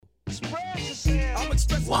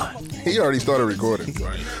He already started recording.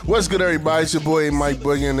 What's good, everybody? It's your boy A-Mic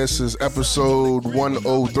Boogie, and this is episode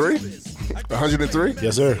 103. 103?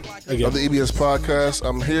 Yes, sir. Again. Of the EBS Podcast.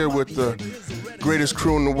 I'm here with the greatest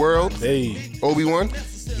crew in the world. Hey. Obi-Wan.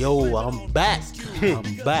 Yo, I'm back.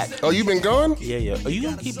 I'm back. Oh, you been gone? Yeah. Are you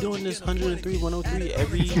gonna keep doing this 103, 103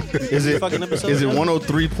 every fucking episode? Is it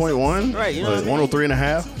 103.1? Right, you know what I mean? 103 and a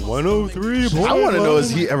half? 103. I want to know,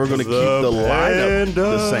 is he ever going to keep the lineup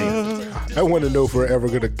the same? I want to know if we're ever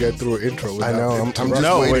going to get through an intro. I know. I'm just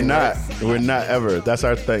No, waiting. we're not. We're not ever. That's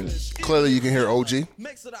our thing. Clearly, you can hear OG.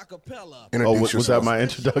 Introduce Was that yourself. my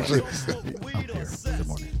introduction? I'm here. Good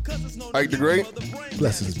morning. Ike the Great.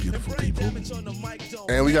 Blessings, beautiful people.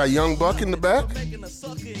 And we got Young Buck in the back.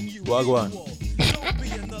 Wagwan.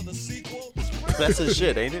 That's his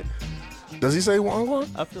shit, ain't it? Does he say Wagwan?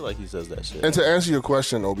 I feel like he says that shit. And to answer your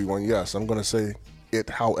question, Obi-Wan, yes, I'm going to say it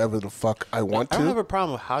however the fuck I want I don't have to. a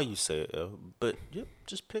problem with how you say it, but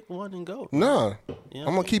just pick one and go. Nah. Yeah.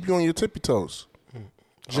 I'm going to keep you on your tippy toes.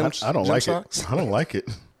 I don't like socks? it. I don't like it.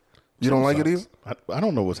 You don't like it either? I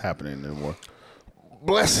don't know what's happening anymore.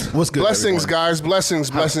 What's good, Blessings, everyone? guys. Blessings.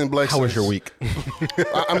 How was your week?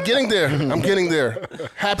 I'm getting there.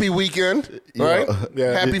 Happy weekend, right?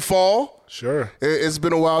 Yeah. Happy fall. Sure. It's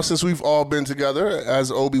been a while since we've all been together.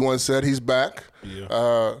 As Obi-Wan said, he's back.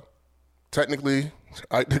 Yeah. Technically,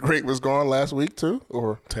 Ike the Great was gone last week too,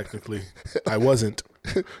 or Technically, I wasn't.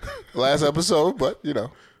 last episode, but you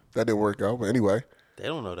know that didn't work out. But anyway, They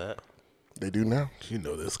don't know that. they do now. You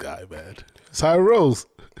know this guy, man. It's how it rolls.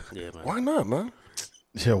 Yeah, man. Why not, man?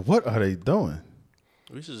 Yeah, what are they doing?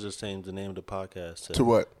 We should just change the name of the podcast To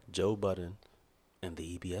what? Joe Budden and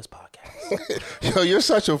the EBS Podcast. Yo, you're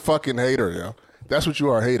such a fucking hater, yo. That's what you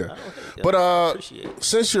are, a hater. Yeah, But appreciate it.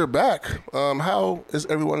 since you're back, how is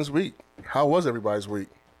everyone's week? How was everybody's week?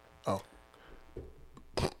 Oh,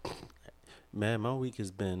 Man, my week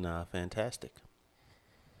has been fantastic.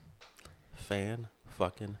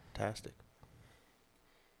 Fan-fucking-tastic.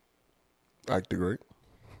 Ike the Great.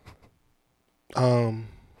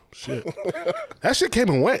 Shit. That shit came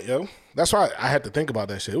and went, yo. That's why I had to think about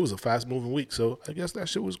that shit. It was a fast moving week, so I guess that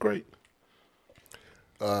shit was great.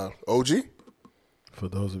 OG? For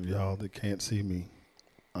those of y'all that can't see me,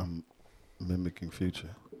 I'm mimicking Future.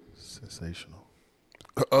 Sensational.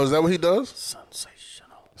 Oh, is that what he does? Sensational.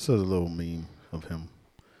 This is a little meme of him.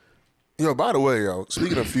 Yo, by the way, yo,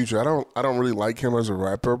 speaking of Future, I don't really like him as a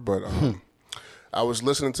rapper, but I was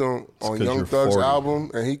listening to him on 'cause Young you're Thug's 40.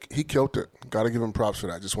 album, and he killed it. Got to give him props for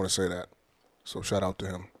that. Just want to say that. So shout out to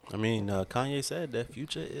him. I mean, Kanye said that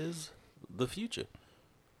Future is the future.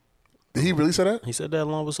 Did he really say that? He said that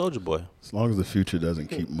along with Soulja Boy. As long as the future doesn't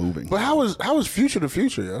keep moving. But how is Future the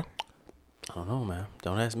future, yo? I don't know, man.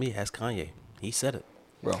 Don't ask me. Ask Kanye. He said it.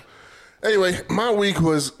 Well, anyway, my week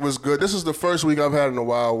was good. This is the first week I've had in a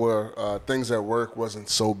while where things at work wasn't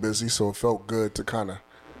so busy, so it felt good to kind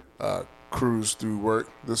of cruise through work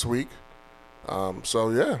this week. So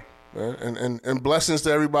yeah, man. And blessings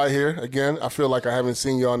to everybody here. Again, I feel like I haven't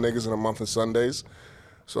seen y'all niggas in a month of Sundays,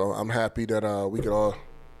 so I'm happy that we could all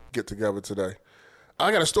get together today.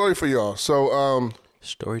 I got a story for y'all. So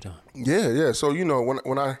Story time. yeah. So you know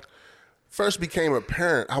when I first became a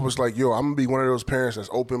parent, I was like, yo, I'm gonna be one of those parents that's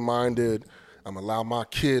open-minded. I'm gonna allow my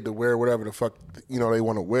kid to wear whatever the fuck they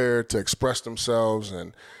want to wear to express themselves,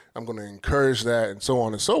 and I'm gonna encourage that, and so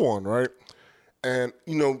on, right? And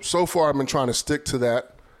so far I've been trying to stick to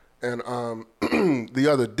that. And the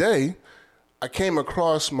other day, I came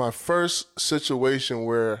across my first situation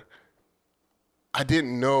where I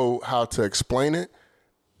didn't know how to explain it,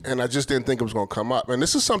 and I just didn't think it was gonna come up. And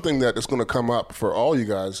this is something that is gonna come up for all you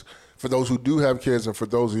guys, for those who do have kids and for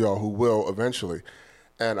those of y'all who will eventually.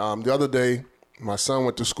 And the other day, my son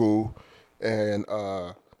went to school, and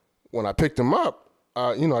when I picked him up,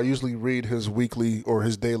 I usually read his weekly or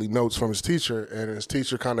his daily notes from his teacher, and his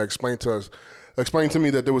teacher kind of explained to me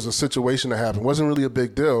that there was a situation that happened. It wasn't really a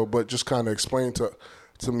big deal, but just kind of explained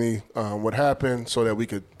to me what happened so that we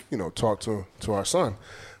could, talk to our son.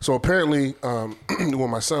 So apparently, when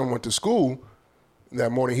my son went to school, that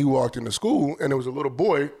morning he walked into school and there was a little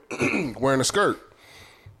boy wearing a skirt.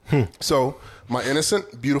 So my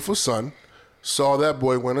innocent, beautiful son saw that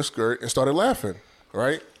boy wearing a skirt and started laughing,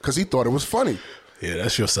 right? Because he thought it was funny. Yeah,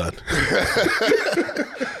 that's your son.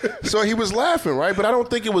 So he was laughing, right? But I don't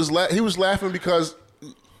think it was he was laughing because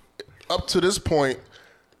up to this point,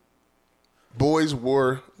 boys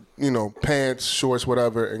wore, pants, shorts,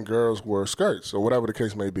 whatever, and girls wore skirts or whatever the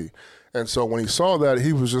case may be. And so when he saw that,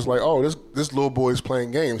 he was just like, oh, this little boy's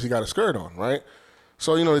playing games. He got a skirt on, right?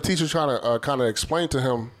 So, the teacher trying to kind of explain to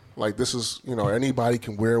him, like, this is, anybody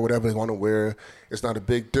can wear whatever they want to wear. It's not a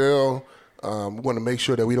big deal. We want to make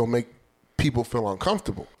sure that we don't make people feel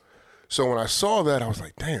uncomfortable. So when I saw that, I was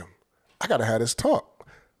like, damn, I got to have this talk.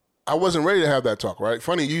 I wasn't ready to have that talk, right?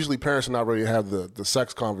 Funny, usually parents are not ready to have the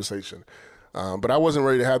sex conversation. But I wasn't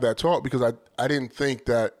ready to have that talk because I didn't think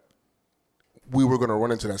that we were going to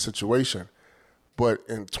run into that situation. But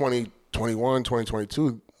in 2021,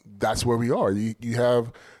 2022, that's where we are. You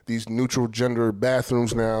have these neutral gender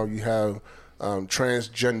bathrooms now. You have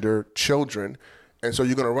transgender children. And so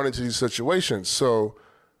you're going to run into these situations. So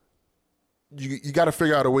you got to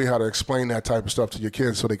figure out a way how to explain that type of stuff to your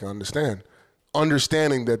kids so they can understand.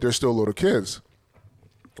 Understanding that they're still little kids.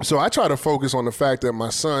 So I try to focus on the fact that my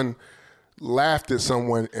son laughed at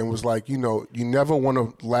someone and was like, you never want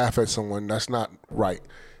to laugh at someone. That's not right.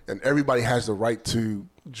 And everybody has the right to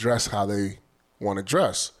dress how they want to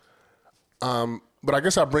dress. But I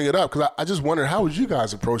guess I bring it up because I just wondered, how would you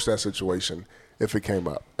guys approach that situation if it came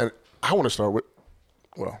up? And I want to start with,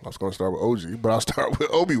 I was going to start with OG, but I'll start with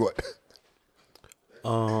Obi. What?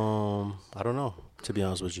 I don't know, to be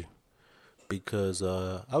honest with you. Because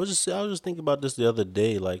I was just thinking about this the other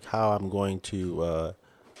day, like how I'm going to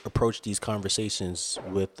approach these conversations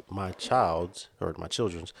with my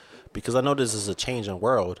children's, because I know this is a changing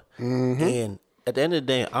world, and at the end of the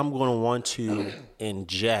day, I'm going to want to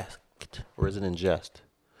ingest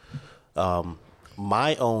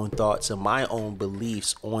my own thoughts and my own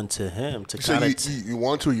beliefs onto him to kind of. So you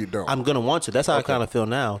want to, or you don't? I'm gonna want to. That's how I kind of feel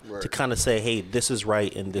now, to kind of say, hey, this is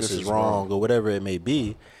right and this is wrong, or whatever it may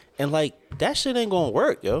be. And like that shit ain't gonna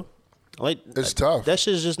work, yo. Like it's tough. That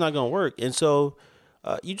shit's just not gonna work. And so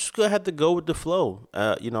you just gonna have to go with the flow.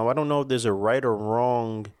 I don't know if there's a right or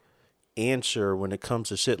wrong answer when it comes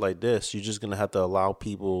to shit like this. You're just gonna have to allow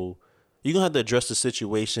people. You're gonna have to address the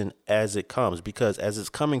situation as it comes, because as it's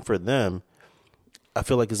coming for them, I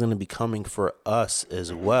feel like it's gonna be coming for us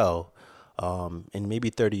as well. And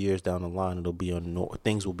maybe 30 years down the line, it'll be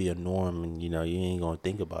things will be a norm, and you ain't gonna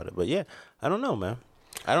think about it. But yeah, I don't know, man.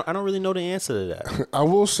 I don't really know the answer to that. I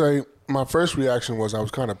will say my first reaction was I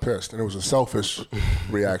was kind of pissed, and it was a selfish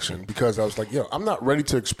reaction because I was like, yo, I'm not ready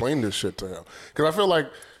to explain this shit to him. Because I feel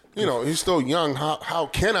like, he's still young. How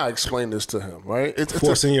can I explain this to him, right? It's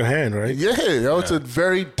forcing your hand, right? Yeah, it's a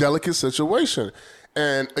very delicate situation.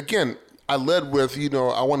 And again, I led with,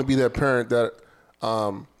 I want to be that parent that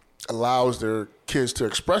allows their kids to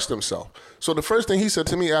express themselves. So the first thing he said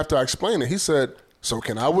to me after I explained it, he said, so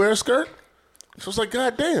can I wear a skirt? So it's like,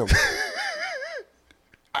 God damn.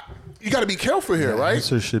 You got to be careful here, right? The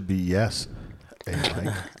answer should be yes.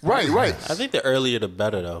 Right. I think the earlier the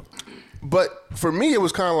better, though. But for me, it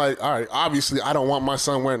was kind of like, all right, obviously I don't want my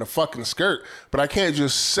son wearing a fucking skirt, but I can't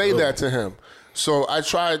just say that to him. So I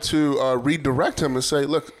tried to redirect him and say,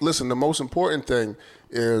 look, listen, the most important thing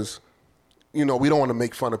is, we don't want to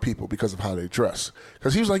make fun of people because of how they dress.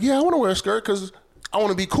 Because he was like, yeah, I want to wear a skirt because I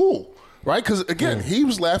want to be cool. Right? Because, again, he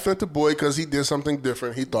was laughing at the boy because he did something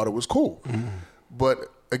different. He thought it was cool. But,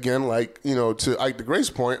 again, like, to Ike the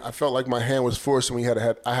Great's point, I felt like my hand was forced and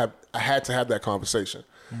I had to have that conversation.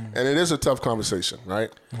 And it is a tough conversation,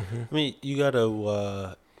 right? I mean, you got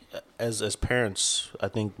to, as parents, I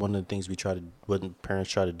think one of the things what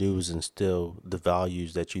parents try to do is instill the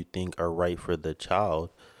values that you think are right for the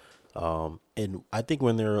child. And I think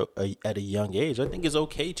when they're at a young age, I think it's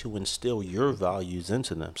okay to instill your values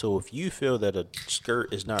into them. So if you feel that a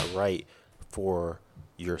skirt is not right for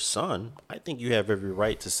your son, I think you have every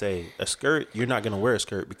right to say a skirt, you're not going to wear a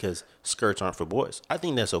skirt because skirts aren't for boys. I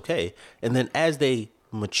think that's okay. And then as they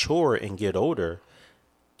mature and get older,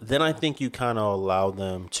 then I think you kind of allow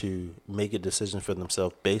them to make a decision for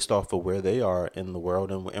themselves based off of where they are in the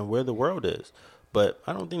world and where the world is. But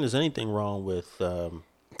I don't think there's anything wrong with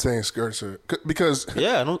saying skirts are because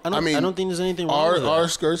I don't think there's anything wrong with that. Are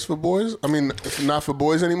skirts for boys? I mean, not for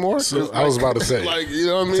boys anymore. So I was about to say, like, you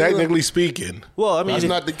know what I mean? Technically speaking, well, I mean, that's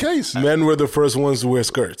not the case. Men were the first ones to wear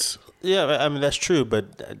skirts. Yeah, I mean that's true,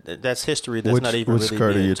 but that's history. That's not even which really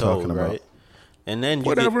skirt being are you told, talking about? right? And then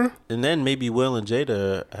and then maybe Will and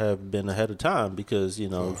Jada have been ahead of time because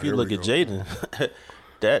if you look at Jaden,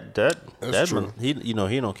 that's true. He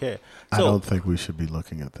don't care. So, I don't think we should be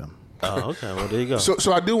looking at them. Oh, okay. Well, there you go.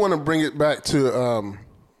 So I do want to bring it back to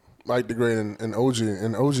Mike the Great and OG.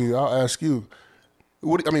 And OG, I'll ask you,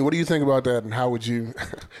 what do you think about that, and how would you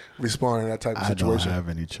respond in that type of situation? I don't have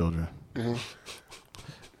any children, and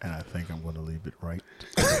I think I'm going to leave it right.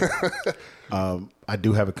 I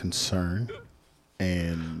do have a concern,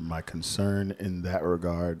 and my concern in that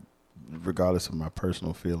regard, regardless of my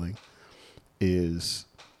personal feeling, is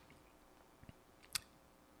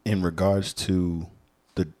in regards to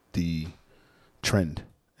the trend,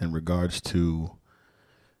 in regards to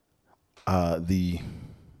the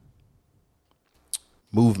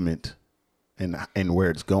movement and where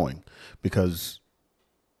it's going, because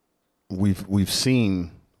we've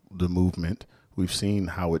seen the movement, we've seen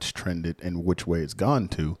how it's trended and which way it's gone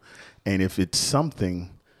to, and if it's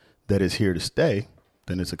something that is here to stay,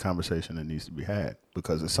 then it's a conversation that needs to be had,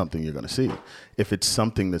 because it's something you're going to see. If it's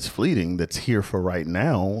something that's fleeting, that's here for right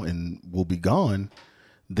now and will be gone,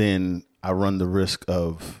 then I run the risk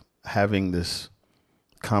of having this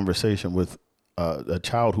conversation with a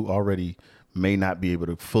child who already may not be able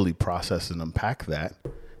to fully process and unpack that,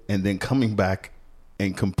 and then coming back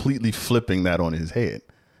and completely flipping that on his head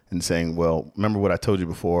and saying, well, remember what I told you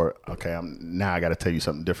before? Okay, now I got to tell you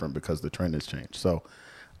something different because the trend has changed. So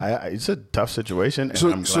it's a tough situation. And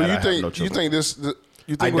So, I'm so glad you I have think no children.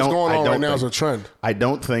 you think what's going on right now is a trend? I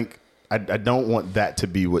don't think, I don't want that to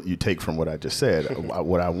be what you take from what I just said.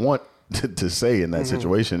 What I want to say in that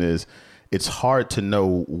situation is, it's hard to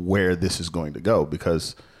know where this is going to go,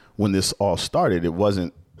 because when this all started, it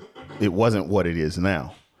wasn't what it is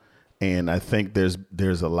now. And I think there's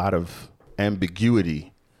a lot of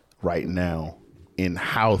ambiguity right now in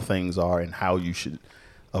how things are and how you should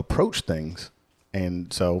approach things.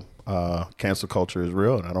 And so cancel culture is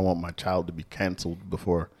real, and I don't want my child to be canceled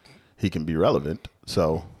before he can be relevant.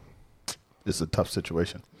 So it's a tough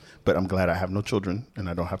situation. But I'm glad I have no children and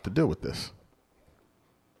I don't have to deal with this.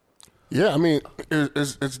 Yeah, I mean,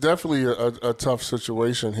 it's definitely a tough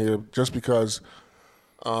situation here, just because,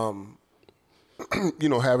 having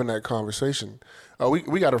that conversation.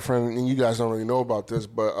 We got a friend, and you guys don't really know about this,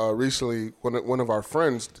 but recently one of our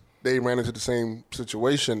friends, they ran into the same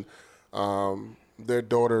situation. Their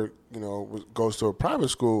daughter, goes to a private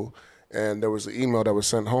school, and there was an email that was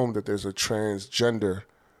sent home that there's a transgender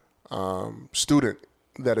student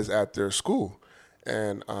that is at their school,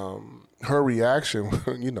 and her reaction,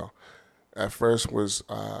 at first was,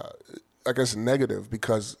 I guess, negative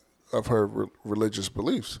because of her religious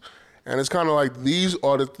beliefs. And it's kind of like, these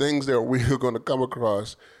are the things that we're going to come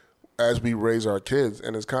across as we raise our kids.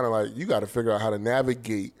 And it's kind of like, you got to figure out how to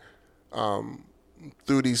navigate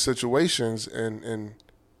through these situations and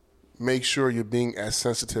make sure you're being as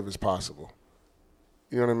sensitive as possible.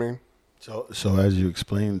 You know what I mean? So as you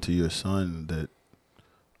explained to your son that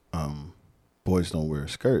boys don't wear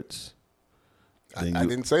skirts, I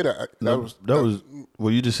didn't say that.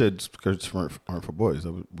 Well, you just said skirts aren't for boys.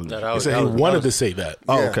 He said he wanted to say that.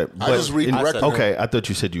 Oh, Yeah. okay. I just redirected him. Okay, I thought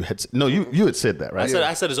you said you had. No, you had said that, right?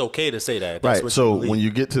 I said it's okay to say that. That's Right. what So you believe. when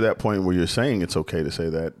you get to that point where you're saying it's okay to say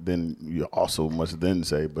that, then you also must then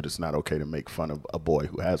say, but it's not okay to make fun of a boy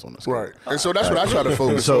who has on a skirt. Right. And so that's what I try to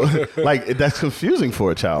focus So, on. that's confusing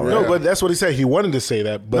for a child, right? No, but that's what he said. He wanted to say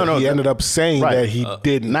that, but he ended up saying Right. that he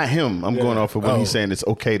didn't. Not him. I'm going off of what he's saying. It's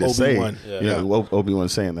okay to Obi-Wan. say. Obi-Wan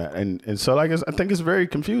saying that, and so I think it's very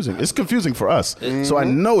confusing. It's confusing for us, so I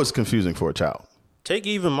know it's confusing for a child. Take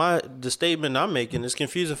even the statement I'm making. It's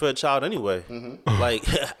confusing for a child anyway. Like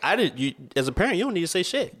as a parent, you don't need to say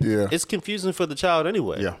shit. Yeah. It's confusing for the child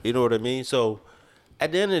anyway. Yeah. You know what I mean? So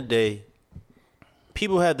at the end of the day,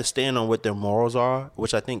 people have to stand on what their morals are,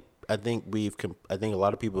 which I think a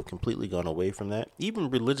lot of people have completely gone away from that. Even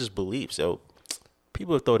religious beliefs. So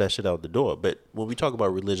people throw that shit out the door. But when we talk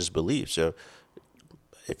about religious beliefs, so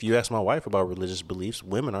if you ask my wife about religious beliefs,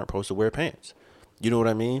 women aren't supposed to wear pants. You know what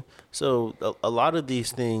I mean? So a lot of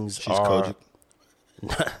these things She's Kojic.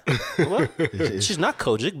 Well, she's not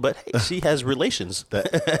Kojic, but hey, she has relations. You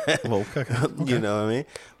know what I mean?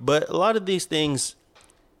 But a lot of these things,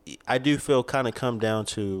 I do feel kind of come down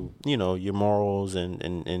to, your morals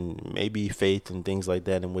and maybe faith and things like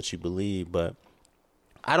that and what you believe. But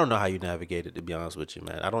I don't know how you navigate it, to be honest with you,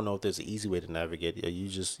 man. I don't know if there's an easy way to navigate it. You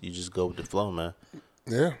just go with the flow, man.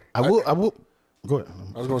 Yeah. I will. Go ahead.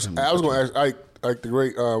 I was going to ask Ike the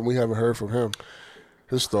Great. We haven't heard from him.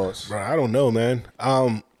 His thoughts. Bro, I don't know, man.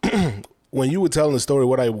 When you were telling the story,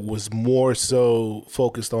 what I was more so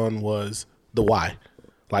focused on was the why.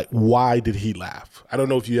 Like, why did he laugh? I don't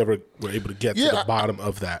know if you ever were able to get to the bottom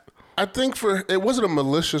of that. I think it wasn't a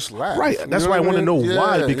malicious laugh. Right. That's why I want to know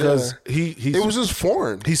why, because it was just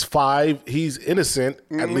foreign. He's 5. He's innocent.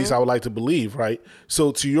 At least I would like to believe, right?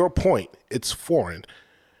 So to your point, it's foreign.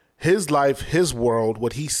 His life, his world,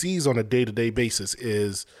 what he sees on a day-to-day basis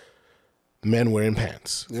is men wearing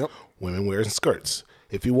pants, women wearing skirts.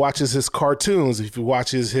 If he watches his cartoons, if he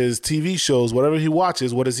watches his TV shows, whatever he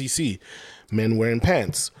watches, what does he see? Men wearing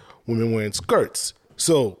pants, women wearing skirts.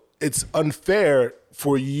 So it's unfair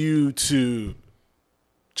for you to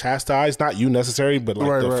chastise, not you necessarily, but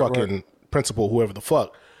like the fucking principal, whoever the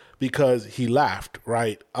fuck, because he laughed,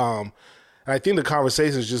 right? And I think the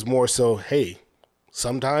conversation is just more so, hey,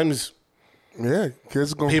 sometimes Yeah,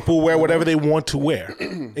 kids going. People wear whatever they want to wear,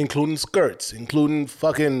 including skirts, including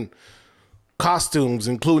fucking costumes,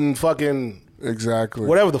 including fucking Exactly.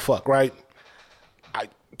 whatever the fuck, right?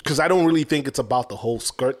 Because I don't really think it's about the whole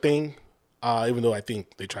skirt thing, even though I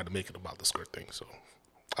think they tried to make it about the skirt thing. So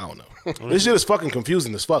I don't know. This shit is fucking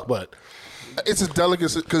confusing as fuck, but It's a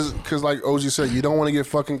delicate because like OG said, you don't want to get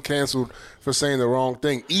fucking canceled for saying the wrong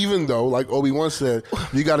thing. Even though, like Obi-Wan said,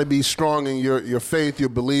 you got to be strong in your faith, your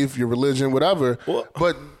belief, your religion, whatever.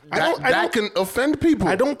 But that can offend people.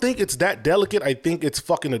 I don't think it's that delicate. I think it's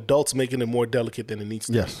fucking adults making it more delicate than it needs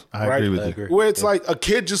to Yes, be. I agree with you. Where it's like a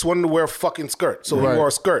kid just wanted to wear a fucking skirt, so he wore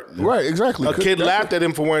a skirt. Right, exactly. A kid laughed at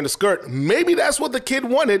him for wearing the skirt. Maybe that's what the kid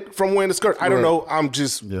wanted from wearing the skirt. I don't know. I'm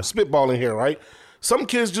just spitballing here, right? Some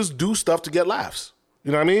kids just do stuff to get laughs.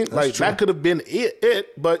 You know what I mean? Like that could have been it,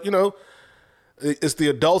 but you know, it's the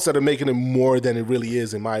adults that are making it more than it really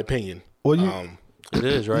is, in my opinion. Well, it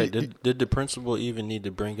is, right? Did the principal even need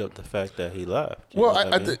to bring up the fact that he left? Well,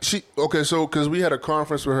 I think so because we had a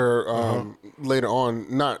conference with her later on,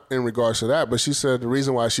 not in regards to that, but she said the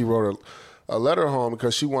reason why she wrote a letter home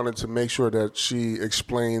because she wanted to make sure that she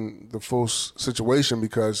explained the full situation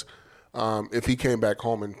because if he came back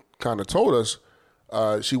home and kind of told us,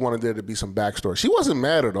 she wanted there to be some backstory. She wasn't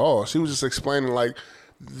mad at all. She was just explaining like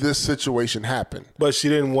this situation happened. But she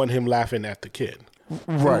didn't want him laughing at the kid.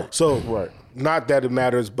 Right. So, not that it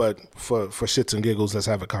matters, but for shits and giggles, let's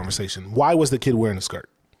have a conversation. Why was the kid wearing a skirt?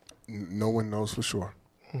 No one knows for sure.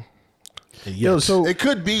 Yo, so It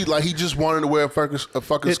could be like he just wanted to wear a fucking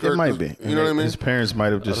skirt. it might be. You know what I mean? His parents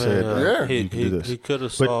might have just said, yeah. you can do this. He could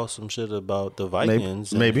have saw some shit about the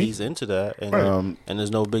Vikings. Maybe. And he's into that, and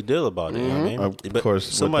there's no big deal about it. You know what I mean? Of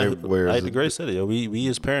course, somebody what they wear is like the Gray said it. We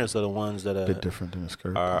as parents are the ones that a bit different than a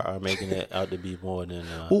skirt. are making it out to be more than.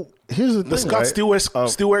 Well, here's the thing, The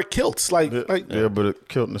Scots still wear kilts. Like yeah, but a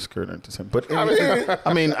kilt and a skirt aren't the same. But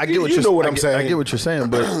I mean, I get what you know what I'm saying. I get what you're saying,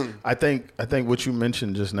 but I think what you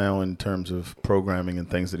mentioned just now in terms of programming and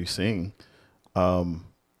things that he's seeing,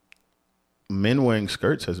 men wearing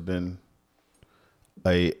skirts has been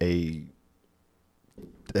a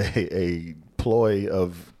ploy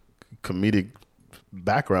of comedic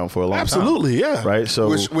background for a long time. Absolutely, yeah. Right.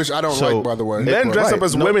 So which I don't like, by the way. Men dress up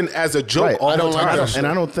as women as a joke all the time. I don't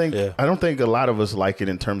I don't think a lot of us like it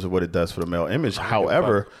in terms of what it does for the male image.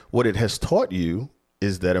 However, what it has taught you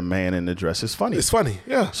is that a man in a dress is funny. It's funny,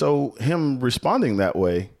 yeah. So him responding that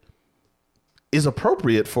way is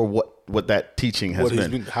appropriate for what that teaching has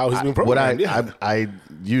been. How he's been programmed. I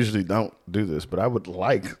usually don't do this, but I would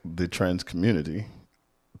like the trans community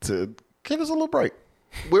to give us a little break.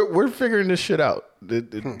 We're figuring this shit out.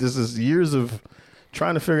 This is years of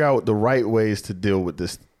trying to figure out the right ways to deal with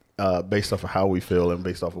this based off of how we feel and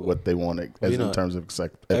based off of what they want in terms of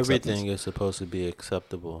acceptance. Everything is supposed to be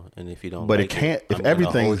acceptable, and if you don't, but like it can't. I'm If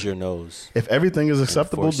everything hold your nose. If everything is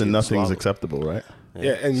acceptable, force then you to nothing is swallow. acceptable, right?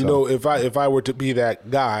 Yeah, and you know, if I were to be that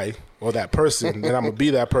guy or that person, then I'm gonna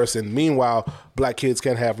be that person. Meanwhile, black kids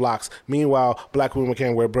can't have locks. Meanwhile, black women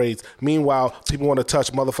can't wear braids. Meanwhile, people want to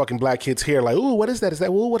touch motherfucking black kids' hair. Like, ooh, what is that? Is that?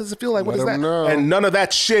 Ooh, what does it feel like? What is that? know. And none of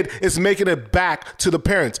that shit is making it back to the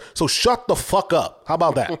parents. So shut the fuck up. How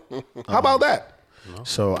about that? How about that?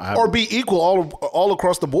 So Or be equal all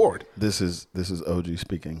across the board. This is OG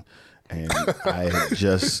speaking, and I had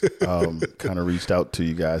just kind of reached out to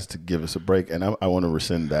you guys to give us a break, and I want to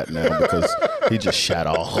rescind that now because he just shat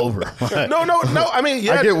all over. No. I mean,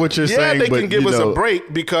 yeah, I get what you're saying, they but, can give you us know, a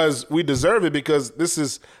break because we deserve it because this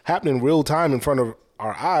is happening real time in front of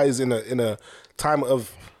our eyes in a time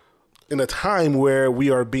where we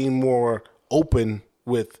are being more open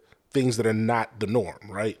with things that are not the norm,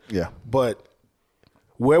 right? Yeah. But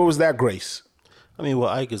where was that grace? I mean,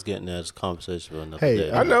 what Ike is getting at is a conversation for another Hey,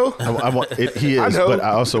 day. I know. I want he I is, know. but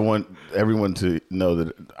I also want everyone to know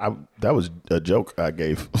that that was a joke I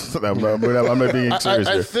gave. I'm not being serious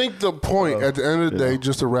I here. think the point at the end of the day,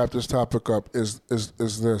 just to wrap this topic up, is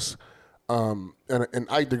this, and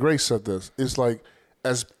Ike DeGrace said this. It's like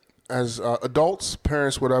as adults,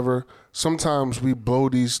 parents, whatever. Sometimes we blow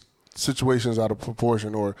these situations out of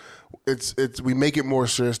proportion, or we make it more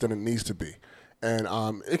serious than it needs to be. And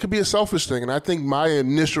it could be a selfish thing. And I think my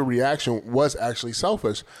initial reaction was actually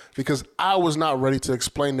selfish because I was not ready to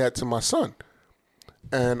explain that to my son.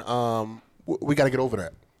 And we got to get over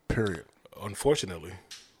that, period. Unfortunately.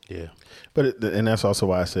 Yeah. But and that's also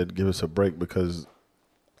why I said give us a break because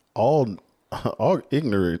all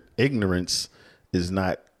ignorance is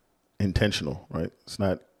not intentional, right? It's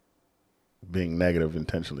not being negative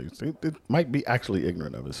intentionally. It might be actually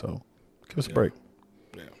ignorant of it. So give us a break.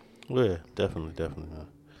 Yeah, definitely not.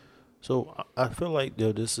 So I feel like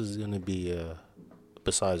this is going to be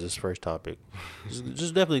besides this first topic.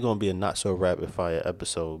 Just definitely gonna be a not so rapid fire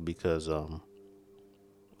episode because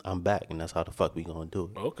I'm back and that's how the fuck we gonna do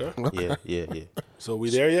it. Okay. Yeah. So we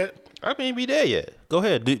there yet? I mean, we there yet? Go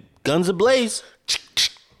ahead, dude. Guns ablaze.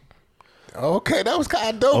 Okay, that was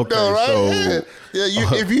kind of dope, Okay, though, right? so-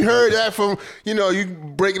 Yeah. If you heard that from, you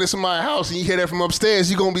breaking into my house and you hear that from upstairs,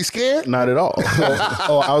 you gonna be scared? Not at all.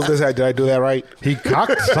 Oh, I was gonna say, did I do that right? He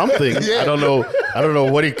cocked something. Yeah. I don't know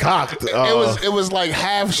what he cocked. It was like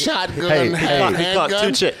half shotgun, Hey, half He caught handgun.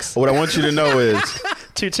 2 chicks. What I want you to know is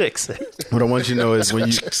 2 chicks. what I want you to know is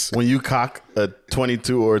when you cock a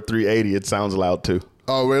 22 or a 380, it sounds loud too.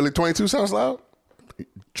 Oh, really? 22 sounds loud?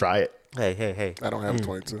 Try it. Hey. I don't have a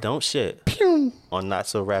 22. Don't shit on not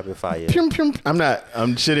so rapid fire. I'm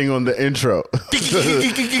shitting on the intro.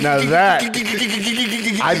 Now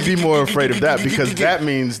that I'd be more afraid of that because that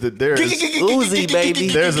means that there's Uzi, baby.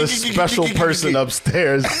 there's a special person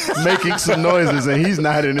upstairs making some noises and he's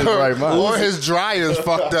not in his right mind. Or his dryer's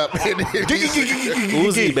fucked up.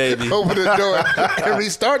 Uzi, baby. Open the door and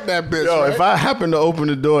restart that bitch. Yo, right? if I happen to open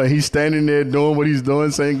the door and he's standing there doing what he's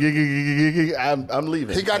doing, saying gig, gig, gig, gig, I'm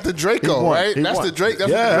leaving. He got the He Draco, won. right? He That's won. the Drake.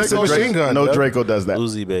 That's Yeah, what that's the a Draco machine gun. No Yep. Draco does that.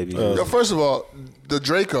 Uzi, baby. Yo, first of all, the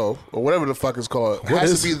Draco, or whatever the fuck it's called,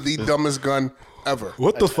 has is- to be the dumbest gun ever.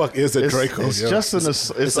 What the fuck is a It's, Draco? it's yo? just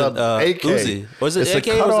it's an an AK. Uzi. Was it It's a AK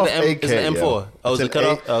or was it cutoff the M- AK, is it M4? yo. Oh, is It's it an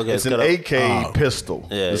cutoff? Okay, it's it's an cutoff. AK pistol.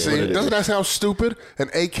 Yeah, See, what it doesn't is. that sound stupid? An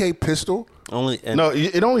AK pistol? Only and No,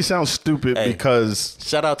 it only sounds stupid Hey. because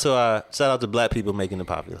shout out to black people making it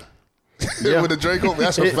popular. With the Draco?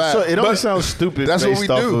 That's a fact. so it only sounds stupid that's what based we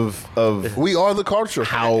off do. of We are the culture.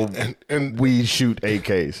 how and- we shoot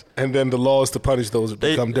AKs. And then the laws to punish those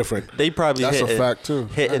become different. They probably That's a hitting, fact, too.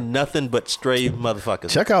 hitting nothing but stray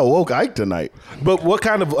motherfuckers. Check out Woke Ike tonight. But what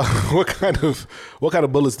kind of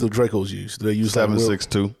bullets do Dracos use? Do they use like real-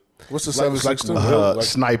 7.62. What's the Like- 7.62? like- like-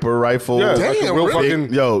 Sniper rifle. Yeah, like a Damn, real really?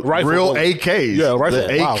 fucking Yo, rifle real bullet. AKs. Yeah, rifle.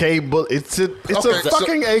 The Wow. AK bullet. It's a Okay,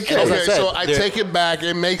 fucking AK. As I Okay, said, so I they're- take it back.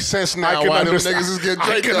 It makes sense I now can why them understand. niggas is getting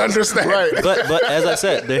I Dracos. can understand. Right. But as I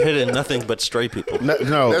said, they're hitting nothing but stray people.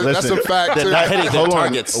 No, That's listen. a fact. They're too. not hitting their Hold on.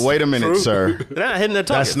 targets. Wait a minute, sir. They're not hitting their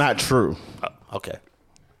targets. That's not true. Okay.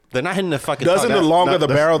 They're not hitting their fucking Doesn't the targets. longer no, the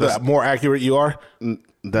that's- barrel, the that's- more accurate you are?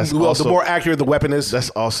 That's Well, also the more accurate the weapon is.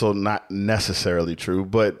 that's also not necessarily true,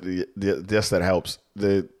 but yes, that helps.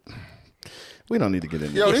 We don't need to get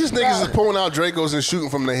into Yo, this. these niggas is pulling out Dracos and shooting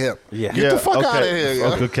from the hip. Yeah. Get the fuck out of here,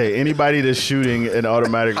 yo. Okay, anybody that's shooting an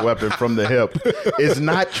automatic weapon from the hip is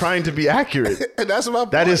not trying to be accurate. And that's my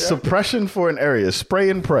point. That is yo. suppression for an area. Spray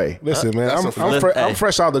and pray. Listen, man, that's I'm Hey.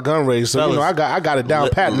 fresh out of the gun range, so you know Fellas, I got it down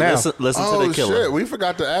pat now. Listen Oh to the killer. shit, we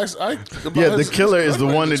forgot to ask Ike about Yeah, the his killer is the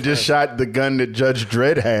gun one that range just shot the gun that Judge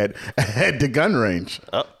Dredd had at the gun range.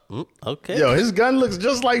 Okay. Yo, his gun looks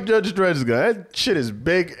just like Judge Dredd's gun. That shit is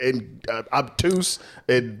big and obtuse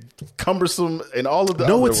and cumbersome and all of the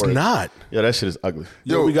No, other it's words. not. Yo, that shit is ugly.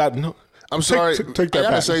 Yo, we got no. I'm sorry. Take that I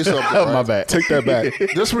gotta back. say something. Oh, right? my bad. Take that back.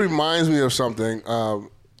 This reminds me of something.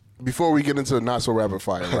 Before we get into not so rapid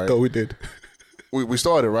fire, I right? thought we did. We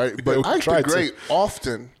started, right? But we Ike the tried to. Great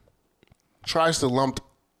often tries to lump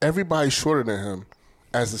everybody shorter than him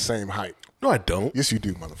as the same height. No, I don't. Yes, you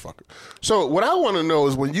do, motherfucker. So what I want to know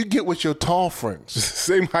is when you get with your tall friends,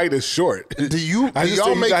 Same height as short. do y'all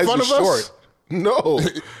think make you guys fun are of us? short. No,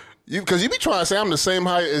 Because you be trying to say I'm the same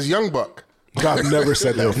height as Young Buck. I've never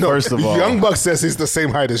said that. No, first of all- Young Buck says he's the same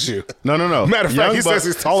height as you. No. Matter of fact, he says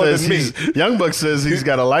he's taller says than me. Young Buck says he's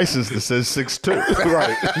got a license that says 6'2".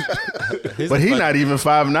 Right, But he's not even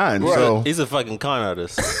 5'9". So He's a fucking con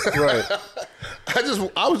artist. right.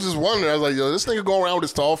 I was just wondering. I was like, yo, this nigga going around with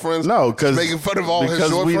his tall friends. no, just because making fun of all his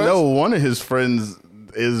short we friends. know one of his friends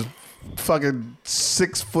is fucking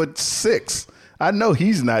 6'6". I know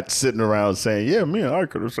he's not sitting around saying, "Yeah, me and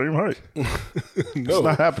Ike are the same height." It's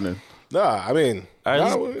not happening. Nah, I mean, All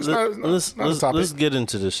right, no, it's not a topic. let's get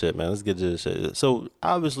into this shit, man. Let's get to this shit. So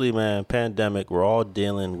obviously, man, pandemic, we're all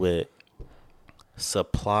dealing with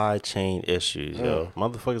supply chain issues, yo.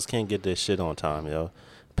 Motherfuckers can't get this shit on time, yo.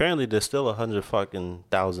 Apparently, there's still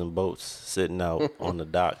 100,000 boats sitting out on the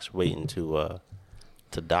docks waiting to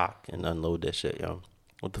dock and unload that shit, yo.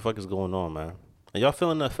 What the fuck is going on, man? Are y'all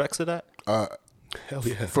feeling the effects of that? Hell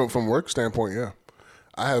yeah. From work standpoint, yeah.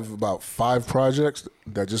 I have about 5 projects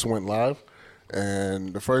that just went live,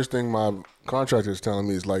 and the first thing my contractor is telling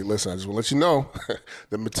me is like, "Listen, I just want to let you know,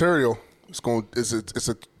 the material it's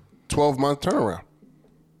a 12-month turnaround."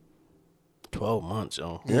 12 months,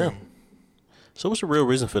 yo. Yeah. So what's the real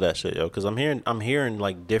reason for that shit, yo? Because I'm hearing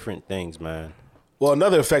like different things, man. Well,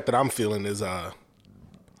 another effect that I'm feeling is I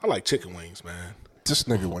like chicken wings, man. This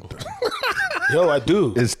nigga went there. Yo, I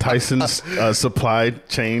do. Is Tyson's supply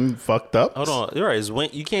chain fucked up? Hold on, you're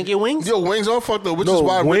right. You can't get wings. Yo, wings are fucked up, which is No,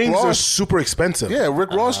 why Rick wings are Ross. super expensive. Yeah,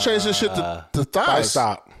 Rick Ross changed his shit to thighs.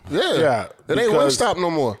 Stop. Yeah, it ain't because- Wingstop no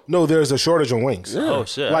more. No, there's a shortage on wings. Oh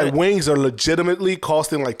shit! Like wings are legitimately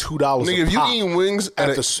costing like $2. Nigga, if you pop. eating wings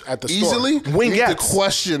at the store. easily, you need to Wingettes.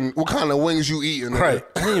 question what kind of wings you eating. nigga. Right.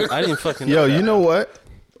 I didn't fucking. Yo, know that. you know what?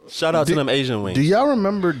 Shout out to them Asian wings. Do y'all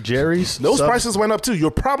remember Jerry's? Those prices went up too.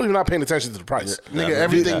 You're probably not paying attention to the price. Nigga,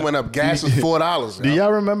 everything went up. Gas is $4. Do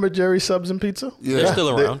y'all remember Jerry's Subs and Pizza? Yeah. They're still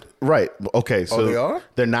around. Right. Okay. So they are?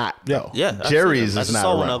 They're not. No. Yeah, I've Jerry's seen them. I is just not saw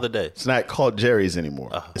around. one the other day. It's not called Jerry's anymore.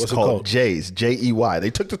 It's What's it called called? Jay's. Jey. They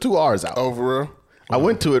took the 2 R's out. Oh, for real? I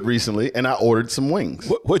went to it recently and I ordered some wings.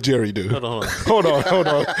 What Jerry do? Hold on. Hold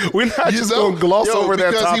on. We're not just going to gloss over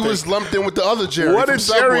that because topic. he was lumped in with the other Jerry. What from did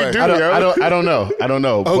Jerry Subway. do? I don't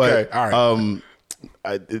know. Okay, But, all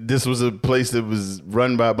right. this was a place that was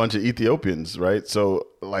run by a bunch of Ethiopians, right? So,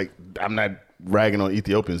 like, I'm not ragging on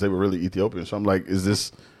Ethiopians. They were really Ethiopians. So I'm like,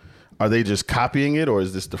 are they just copying it or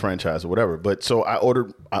is this the franchise or whatever? But so I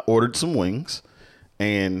ordered some wings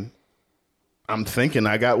and I'm thinking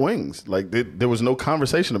I got wings. Like there was no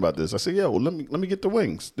conversation about this. I said, yeah, well, let me get the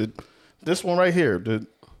wings. This one right here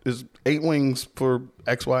is 8 wings for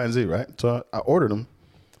X, Y, and Z, right? So I ordered them.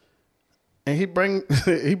 And he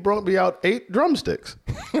brought me out 8 drumsticks,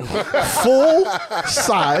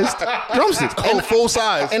 full-sized drumsticks. Oh, full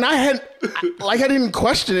size. And I didn't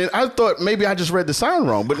question it. I thought maybe I just read the sign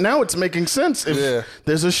wrong, but now it's making sense if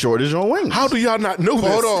there's a shortage on wings. How do y'all not know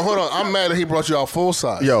this? Hold on. I'm mad that he brought you out full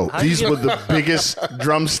size. Yo, How these you were get- the biggest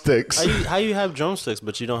drumsticks. How you have drumsticks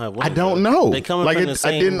but you don't have wings? I don't know. They coming like from the I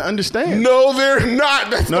same. didn't understand. No, they're not.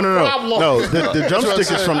 That's No. the problem. No, the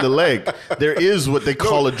drumstick is from the leg. There is what they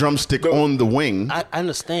call a drumstick on the wing. I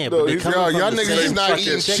understand, but they Yo, coming from y'all the niggas same is not fucking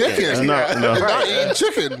eating chicken. No. You're not eating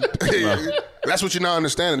chicken. That's what you're not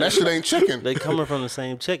understanding. That shit ain't chicken. They coming from the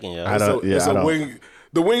same chicken, yo. I don't. There's I a don't. wing.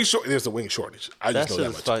 There's a wing shortage. I just That know shit that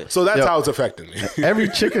is much. fucking- So that's Yo. how it's affecting me. Every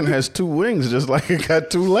chicken has 2 wings, just like it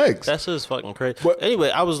got 2 legs. That's just fucking crazy. But-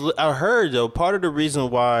 Anyway, I heard though part of the reason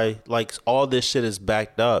why like all this shit is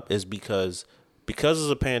backed up is because of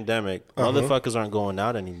the pandemic, motherfuckers aren't going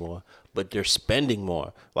out anymore, but they're spending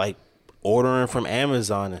more, like ordering from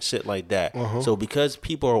Amazon and shit like that. So because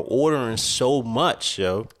people are ordering so much,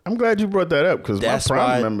 yo, I'm glad you brought that up because my That's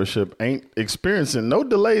Prime why- membership ain't experiencing no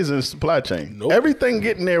delays in the supply chain. Nope. Everything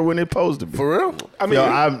getting there when it's supposed to be. For real? I mean, Yo,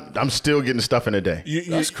 I'm still getting stuff in a day.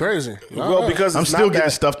 That's crazy. well, because I'm it's still not getting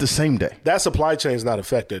that, stuff the same day. that supply chain is not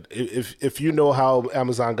affected. If you know how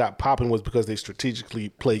Amazon got popping was because they strategically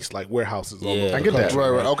placed like warehouses. all Yeah. over I the get that.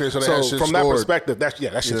 country, Right. Okay, so they had shit from that stored. perspective, that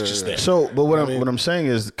shit's just there. So, but what I'm saying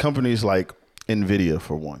is companies like Nvidia,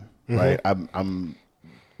 for one, right? I'm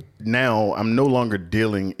no longer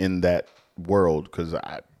dealing in that world because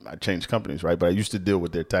I changed companies, right? But I used to deal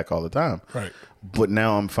with their tech all the time, Right. But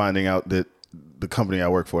now I'm finding out that the company I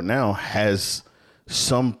work for now has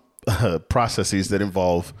some processes that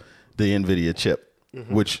involve the Nvidia chip,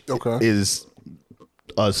 which is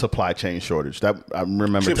a supply chain shortage. That I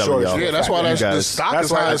remember Chip telling shortage, y'all. Yeah, that's why you the guys stock that's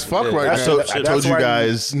is why high I- as fuck yeah, right that's now. what- I told you why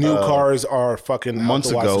guys new cars are fucking out months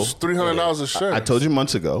the ago. wazoo. $300 a shirt. I told you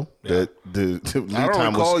months ago that the lead don't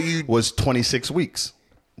time recall you- was 26 weeks.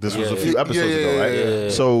 This was a few Yeah, episodes ago, right? yeah.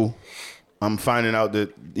 So I'm finding out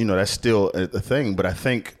that that's still a thing, but I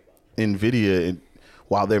think Nvidia,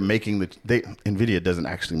 while they're making Nvidia doesn't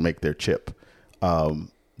actually make their chip.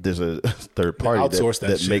 There's a third party outsource that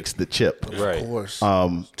that shit. makes the chip. right. Of course.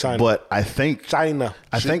 China. But I think China.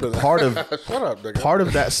 part of Shut up, nigga. part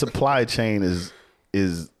of that supply chain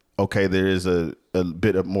is okay. There is a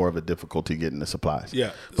bit of more of a difficulty getting the supplies.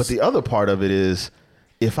 Yeah. But the other part of it is,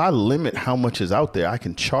 if I limit how much is out there, I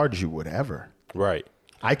can charge you whatever. Right.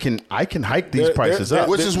 I can hike these There- prices there- up.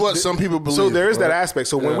 Which is what some people believe. So there is that right? aspect.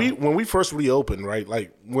 So when we first reopened, right,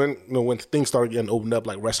 like when things started getting opened up,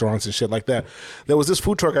 like restaurants and shit like that, there was this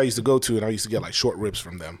food truck I used to go to, and I used to get like short ribs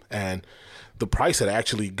from them, and the price had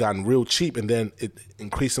actually gotten real cheap, and then it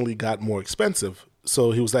increasingly got more expensive.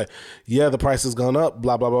 So he was like, "Yeah, the price has gone up,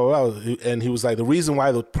 blah blah blah blah," and he was like, "The reason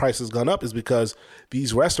why the price has gone up is because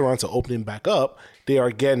these restaurants are opening back up. They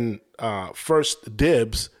are getting first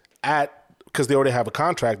dibs at." Because they already have a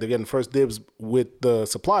contract, they're getting first dibs with the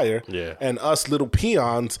supplier. Yeah. And us little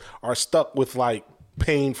peons are stuck with like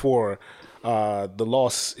paying for the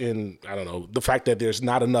loss in, I don't know, the fact that there's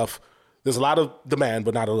not enough. There's a lot of demand,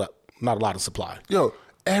 but not a lot of supply. Yo,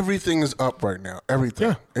 everything is up right now.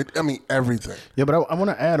 Everything. Everything. Yeah, but I want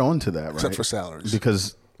to add on to that, right? Except for salaries.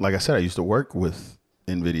 Because, like I said, I used to work with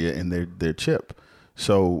Nvidia and their chip.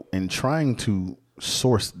 So, in trying to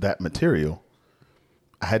source that material,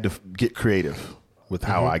 I had to get creative with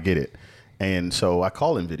how I get it. And so I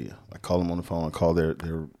call NVIDIA. I call them on the phone. I call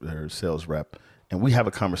their sales rep. And we have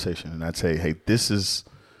a conversation. And I'd say, hey,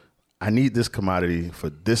 I need this commodity for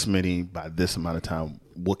this many by this amount of time.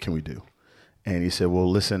 What can we do? And he said, well,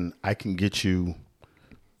 listen, I can get you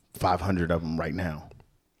 500 of them right now.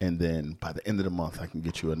 And then by the end of the month, I can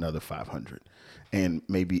get you another 500. And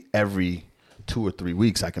maybe every 2 or 3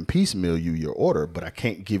 weeks, I can piecemeal you your order, but I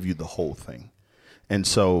can't give you the whole thing. And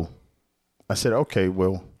so I said, okay,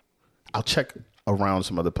 well, I'll check around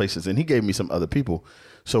some other places. And he gave me some other people.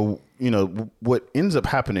 So, what ends up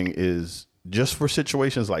happening is just for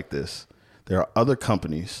situations like this, there are other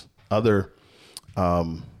companies, other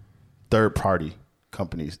third-party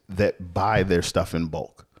companies that buy their stuff in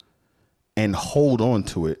bulk and hold on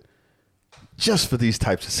to it just for these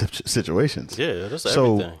types of situations. Yeah, that's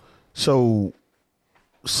everything. So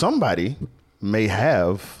somebody may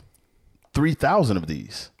have 3,000 of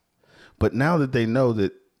these, but now that they know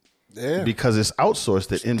that because it's outsourced,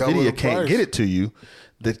 that NVIDIA can't get it to you,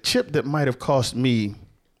 the chip that might have cost me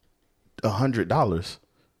 $100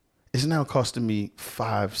 is now costing me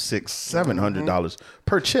 $500, $600, $700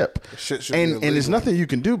 per chip. And there's nothing you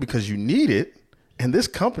can do because you need it. And this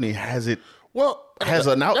company has it. Well, that's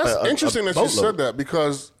interesting that you said that,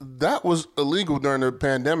 because that was illegal during the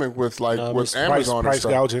pandemic with Amazon price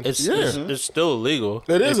gouging. It's still illegal.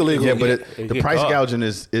 It is illegal. Yeah, but the price gouging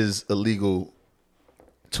is illegal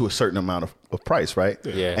to a certain amount of price, right?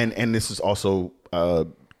 Yeah. And this is also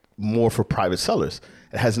more for private sellers.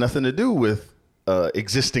 It has nothing to do with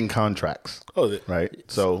existing contracts. Right?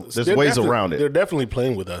 So there's ways around it. They're definitely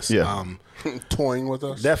playing with us. Yeah. Toying with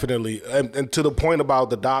us. Definitely. And to the point about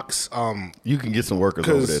the docks. You can get some workers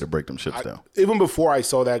over there to break them ships down. Even before I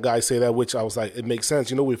saw that guy say that, which I was like, it makes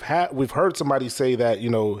sense. We've heard somebody say that,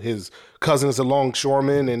 his cousin is a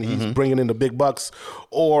longshoreman and he's bringing in the big bucks.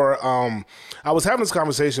 Or I was having this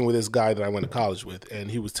conversation with this guy that I went to college with, and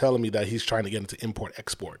he was telling me that he's trying to get into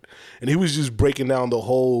import-export. And he was just breaking down the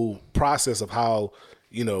whole process of how,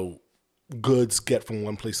 goods get from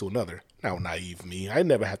one place to another. Now, naive me, I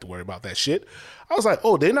never had to worry about that shit. I was like,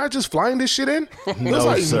 oh, they're not just flying this shit in?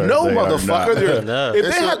 No, sir, no, motherfucker. No. If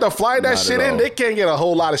they had to fly that shit in, they can't get a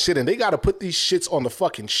whole lot of shit in. They got to put these shits on the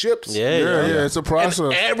fucking ships. Yeah, it's a process.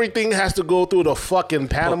 And everything has to go through the fucking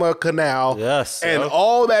Panama Canal. Yes. And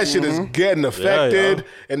all that shit is getting affected.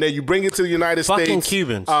 And then you bring it to the United States. Fucking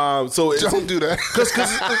Cubans. So don't do that. Because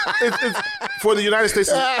it's for the United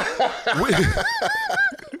States.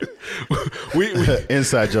 We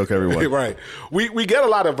inside joke, everyone. Right. We get a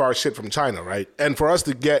lot of our shit from China, right? And for us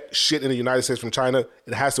to get shit in the United States from China,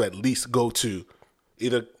 it has to at least go to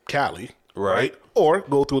either Cali, right? Or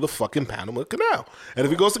go through the fucking Panama Canal. And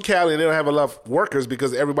if it goes to Cali and they don't have enough workers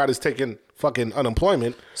because everybody's taking fucking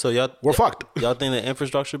unemployment, so we're fucked. Y'all think the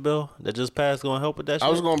infrastructure bill that just passed going to help with that shit? I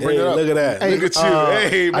was going to bring it up. Look at that. Hey, look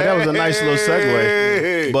at you. Man. That was a nice little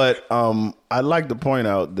segue. But I'd like to point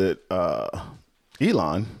out that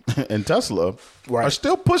Elon and Tesla are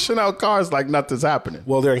still pushing out cars like nothing's happening.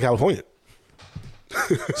 Well, they're in California.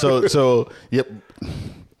 So yep.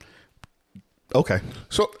 Okay.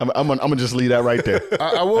 So I'm gonna just leave that right there.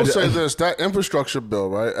 I will say this: that infrastructure bill,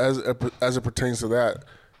 right, as it pertains to that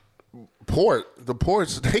the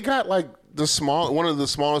ports, they got like one of the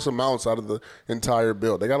smallest amounts out of the entire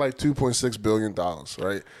bill. They got like $2.6 billion,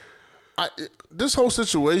 right? This whole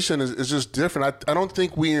situation is just different. I don't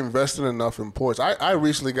think we invested enough in ports. I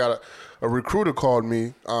recently got a recruiter called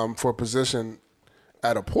me for a position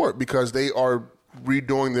at a port because they are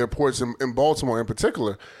redoing their ports in Baltimore in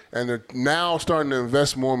particular, and they're now starting to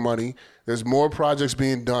invest more money. There's more projects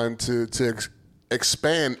being done to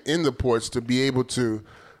expand in the ports to be able to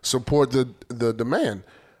support the demand.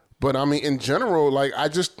 But I mean, in general, like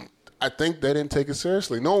I think they didn't take it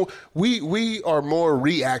seriously. No, we are more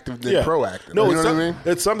reactive than proactive. No, you know what I mean?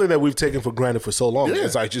 It's something that we've taken for granted for so long. Yeah.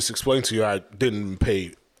 As I just explained to you, I didn't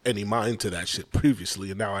pay any mind to that shit previously,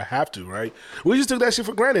 and now I have to, right? We just took that shit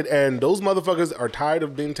for granted, and those motherfuckers are tired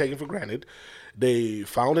of being taken for granted. They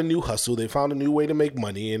found a new hustle. They found a new way to make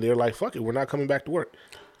money, and they're like, fuck it, we're not coming back to work.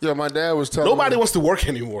 Yeah, my dad was telling Nobody wants to work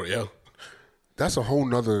anymore, yo. That's a whole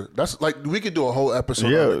nother. That's like we could do a whole episode.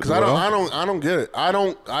 Yeah, because I don't get it. I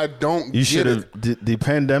don't. You should have. The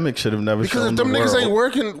pandemic should have never. Because shown if them the niggas world.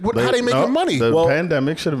 ain't working, how they making money? The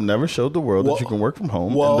pandemic should have never showed the world that you can work from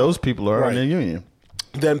home, and those people are in a union.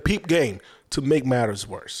 Then peep game. To make matters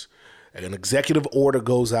worse, an executive order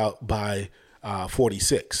goes out by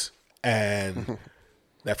 46, and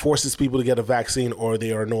that forces people to get a vaccine, or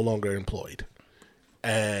they are no longer employed.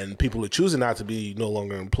 And people are choosing not to be no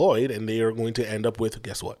longer employed, and they are going to end up with,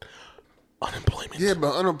 guess what? unemployment. Yeah,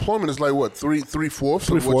 but unemployment is like what, three-fourths?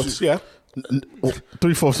 Three-fourths, yeah.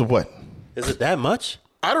 3/4 of what? Is it that much?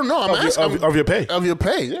 I don't know. I'm asking Of your pay. Of your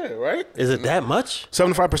pay, yeah, right? Is it that much?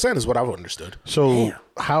 75% is what I've understood. So Damn.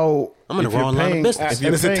 how? I'm in if the you're wrong line of paying- business. if you're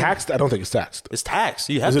And is it paying- taxed? I don't think it's taxed. It's taxed.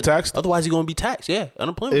 You have Is it to, taxed? Otherwise, you're going to be taxed. Yeah,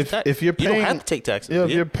 unemployment is taxed. If you're paying, you don't have to take taxes. Yeah,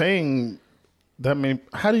 if you're paying that many,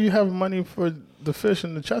 how do you have money for the fish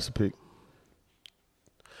in the Chesapeake?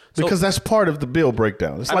 Because that's part of the bill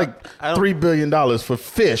breakdown. It's like $3 billion for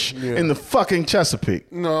fish in the fucking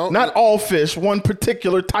Chesapeake. No. Not all fish, one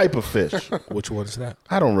particular type of fish. Which one is that?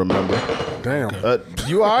 I don't remember. Damn.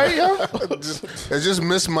 You all right, yo? It just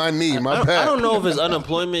missed my knee. My bad. I don't know if it's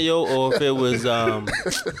unemployment, yo, or if it was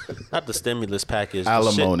not the stimulus package.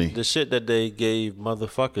 Alimony. The shit that they gave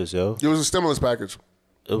motherfuckers, yo. It was a stimulus package.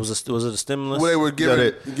 Was it a stimulus? Where they were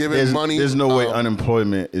giving there's, money. There's no way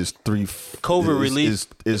unemployment is COVID relief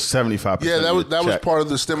is 75%. Yeah, that was part of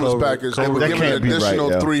the stimulus package. They were That giving an can't be right,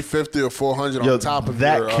 additional yo. $350 or $400 Yo, on top of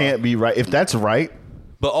that your, can't be right. If that's right,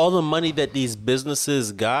 But all the money that these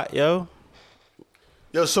businesses got, yo.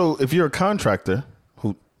 so if you're a contractor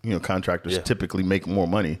who, contractors typically make more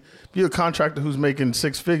money. If you're a contractor who's making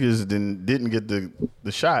six figures and didn't get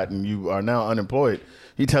the shot and you are now unemployed,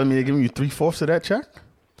 you telling me they're giving you 3/4 of that check?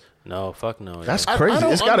 No, fuck no. Yo. That's crazy.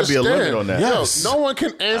 It's got to be a limit on that. Yes. Yo, no one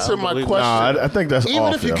can answer my question. Nah, I think that's Even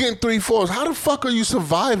off, if you're getting 3/4, how the fuck are you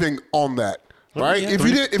surviving on that? Right? Yeah. If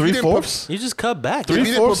you didn't, Three-fourths? You just cut back. If you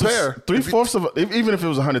yo. didn't prepare, 3/4 of even if it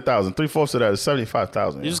was 100,000, 3/4 of that is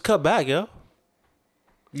 75,000. You just cut back, yo.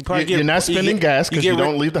 You You're not spending gas because you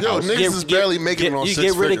don't leave the yo, house. niggas is barely making it on you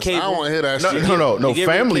six get rid of figures. I don't cable. want to hear that shit. No. You get rid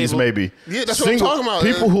of Families cable. maybe. Yeah, that's what I'm talking about.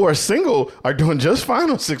 People who are single are doing just fine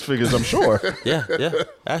on six figures. I'm sure. Yeah.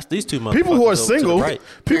 Ask these two motherfuckers. People who over are to the single, right.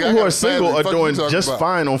 people Nigga, who I are got single family. are Fuck you doing talking just about?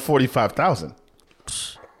 fine on 45,000.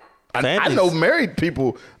 I Families. know married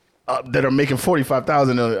people that are making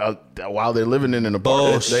 45,000 while they're living in an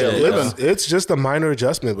apartment. Bullshit, They're living. It's just a minor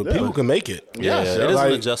adjustment, but people can make it. Yeah, Yes, it is like-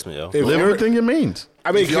 an adjustment, yo. If Live you're- within your means.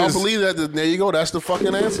 I mean, If y'all 'cause believe that, then there you go. That's the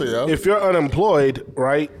fucking answer, yo. if you're unemployed,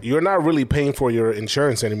 right, you're not really paying for your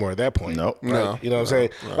insurance anymore at that point. Nope. Right? No. You know what I'm saying?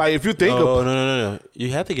 Like, if you think of... No. You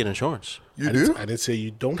have to get insurance. You I do? didn't say you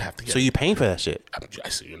don't have to get So you're paying for that shit. I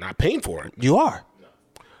said you're not paying for it. You are.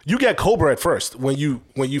 You get Cobra at first when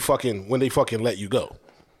they fucking let you go.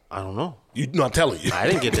 I don't know. No, I'm telling you. I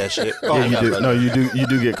didn't get that shit. Yeah, you do. No, you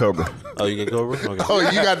do get Cobra. Oh, you get Cobra? Okay. Oh,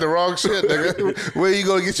 you got the wrong shit, nigga. Where you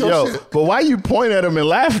gonna get your Yo, shit? but why you point at him and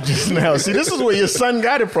laugh just now? See, this is where your son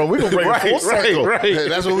got it from. We're gonna bring it full circle. Hey,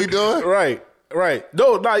 that's what we doing? Right.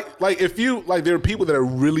 No, like if you there are people that are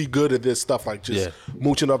really good at this stuff, like just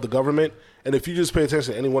mooching off the government. And if you just pay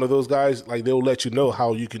attention to any one of those guys, like they'll let you know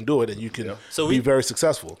how you can do it, and you can be very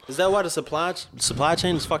successful. Is that why the supply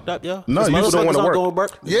chain is fucked up, yo? No, 'Cause you don't motherfuckers wanna aren't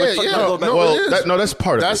work. going Yeah. Go back. No, Well, it is. that's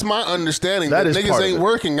part of That's it. my understanding. That That is niggas part of ain't it.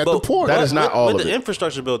 working at the port. That is not all with of the it.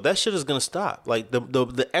 infrastructure bill, that shit is going to stop. Like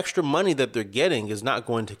the extra money that they're getting is not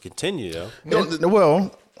going to continue, yo.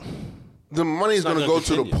 Well, The money is not going to gonna go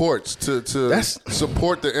to the continue. ports to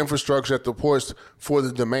support the infrastructure at the ports for the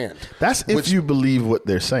demand. that's if you believe what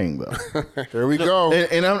they're saying, though. There we go.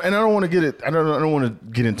 And I don't want to get it. I don't want to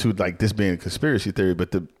get into like this being a conspiracy theory,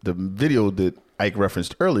 but the video that Ike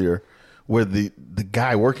referenced earlier, where the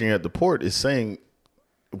guy working at the port is saying,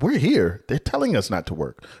 "We're here. They're telling us not to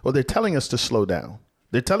work, or they're telling us to slow down.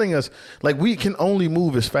 They're telling us like we can only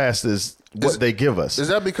move as fast as what they give us." Is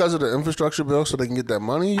that because of the infrastructure bill so they can get that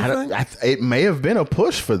money, you think? It may have been a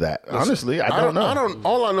push for that. Honestly, I don't know.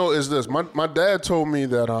 All I know is this. My dad told me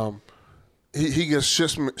that he gets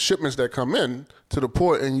shipments that come in to the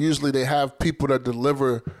port, and usually they have people that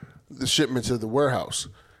deliver the shipment to the warehouse.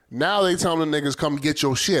 Now they tell the niggas, come get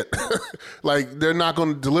your shit. Like, they're not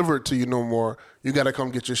going to deliver it to you no more. You got to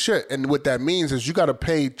come get your shit. And what that means is you got to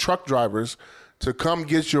pay truck drivers to come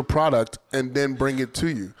get your product and then bring it to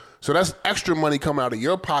you. So that's extra money coming out of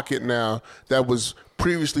your pocket now that was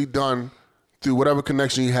previously done through whatever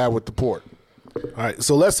connection you had with the port. All right,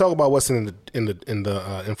 so let's talk about what's in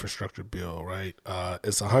the infrastructure bill, right?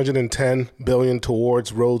 It's $110 billion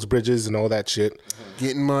towards roads, bridges, and all that shit.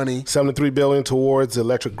 Getting money. $73 billion towards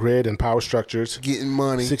electric grid and power structures. Getting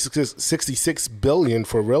money. $66 billion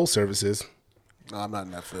for rail services. No, I'm not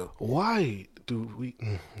in that field. Why do we?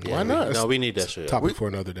 Why not? No, we need that shit. Topic for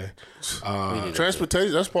another day.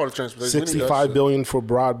 Transportation, that's part of transportation. We need that $65 shit. billion for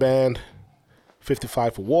broadband.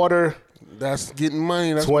 $55 for water. That's getting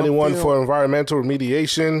money. That's my 21 field. for environmental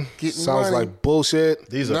remediation. Getting Sounds money. like bullshit.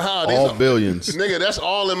 These are Nah, these all are- billions. Nigga, that's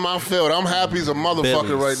all in my field. I'm happy as a motherfucker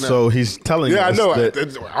Billions. right now. So he's telling Yeah, I us know. that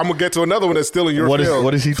I'm gonna get to another one that's still in your what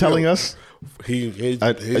field. is he telling us? He's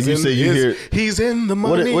in the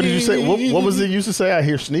money. What did you say? What was it you used to say? I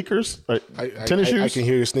hear sneakers. Tennis shoes. I can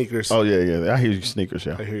hear your sneakers. Oh yeah. I hear your sneakers.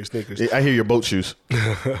 Yeah, I hear your sneakers. I hear your boat shoes.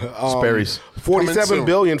 Sperry's. $47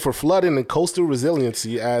 billion for flooding and coastal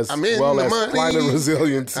resiliency, as well as climate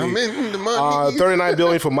resiliency. I'm in the money. $39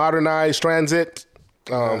 billion for modernized transit.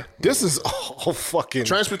 This is all fucking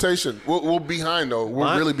transportation. We're behind though.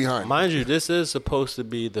 We're really behind. Mind you, this is supposed to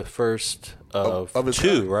be the first of its two,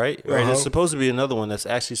 kind. right? Right. It's supposed to be another one that's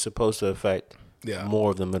actually supposed to affect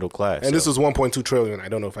more of the middle class. And this is 1.2 trillion. I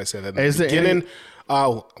don't know if I said that in Is the there beginning.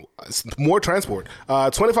 More transport.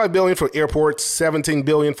 $25 billion for airports. $17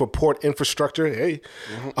 billion for port infrastructure. Hey,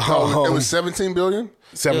 it was $17 billion.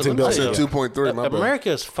 $17 billion. I said 2.3. My bad. America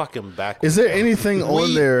is fucking backwards. Is there anything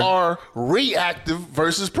on there? We are reactive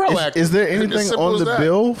versus proactive. Is there anything simple on as the that.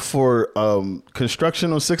 bill for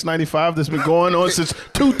construction on 695 that's been going on since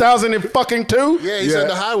 2002? Yeah, he said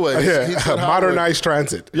the highway. He said highway. Modernized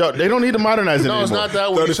transit. Yo, they don't need to modernize it No, anymore. it's not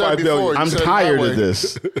that way. You said 35 billion. before. You I'm said tired highway. of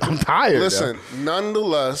this. I'm tired. Listen,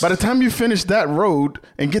 nonetheless, By the time you finish that road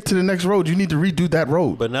and get to the next road, you need to redo that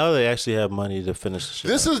road. But now they actually have money to finish the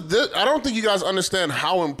shit. I don't think you guys understand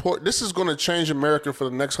how important this is going to change America for the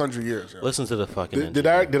next 100 years. Yo. Listen to the fucking. Did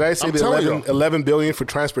I say I'm the telling you. 11 billion for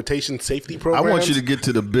transportation safety I programs? want you to get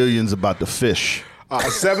to the billions about the fish.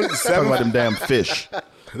 Seven. Talk about them damn fish.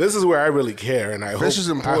 This is where I really care, and I is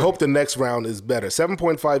important. hope the next round is better.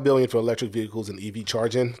 $7.5 billion for electric vehicles and EV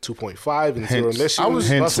charging. $2.5 in zero emissions.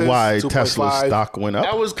 Hence buses, why 2.5. Tesla's stock went I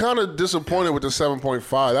up. was kind of disappointed with the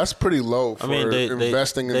 7.5. That's pretty low for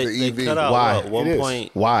investing in the EV. They cut out Why? what, 1 It is.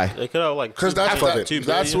 point. Why? They cut out like Because that's $2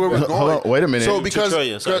 that's billion. where we're going. Hold on, wait a minute. So 2 because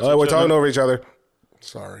trillion, sorry. We're talking over each other.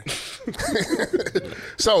 Sorry.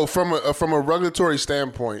 So from a regulatory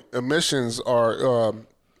standpoint, emissions are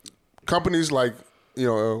companies like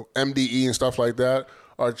MDE and stuff like that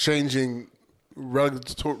are changing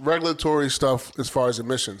regulatory stuff as far as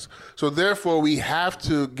emissions. So therefore, we have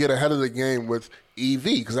to get ahead of the game with EV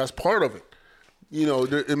because that's part of it.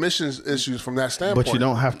 The emissions issues from that standpoint. But you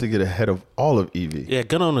don't have to get ahead of all of EV. Yeah,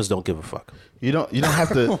 gun owners don't give a fuck. You don't have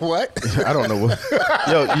to. What? I don't know what.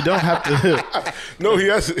 Yo, you don't have to. No, he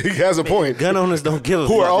has a point. Gun owners don't give a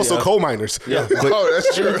fuck. Who are also coal miners. Yeah.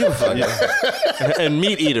 That's They true. don't give a fuck. And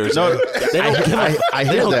meat eaters. No, they don't give a I They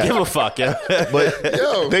hear don't that. give a fuck. Yeah. But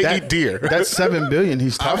Yo, They eat deer. that $7 billion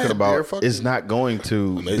he's had talking deer, about fuck is you. not going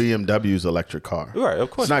to BMW's electric car. Right,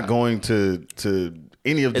 of course It's not not. going to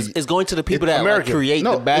any of the. It's going to the people that American. create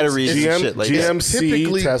No, the batteries it's and shit like that. GMC,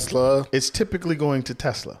 typically- Tesla. It's typically going to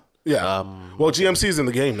Tesla. Yeah. Well, GMC's in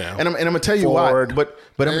the game now. And I'm gonna tell you Ford. why.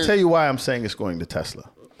 But I'm gonna tell you why I'm saying it's going to Tesla,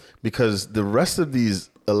 because the rest of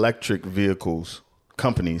these electric vehicles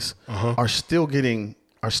companies are still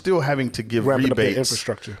having to give Ramping up their rebates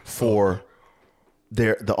infrastructure for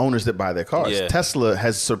the owners that buy their cars. Yeah. Tesla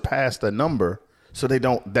has surpassed a number, so they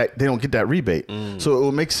don't get that rebate. So it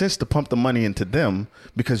will make sense to pump the money into them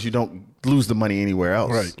because you don't lose the money anywhere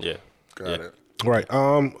else. Right. Yeah. Got it. Right.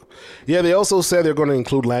 Yeah, they also said they're going to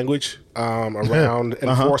include language around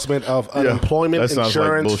enforcement of unemployment That sounds like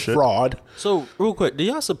insurance bullshit. fraud. So, real quick, do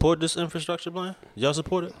y'all support this infrastructure plan? Do y'all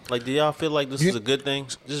support it? Like, do y'all feel like this is a good thing?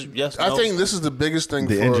 Just yes, I no? think this is the biggest thing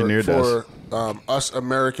The engineer for us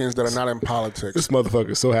Americans that are not in politics. This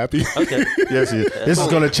motherfucker's so happy. Okay. Yes, yes. This is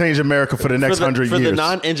going to change America for the next 100 for years. the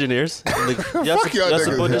non-engineer,s y'all, Fuck y'all y'all niggas.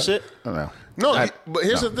 support this shit? I don't know. No, but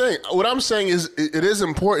here's the thing. What I'm saying is it is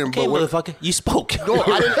important. Okay, but what, motherfucker, you spoke. no,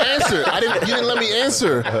 I didn't answer. You didn't let me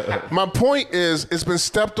answer. My point is, it's been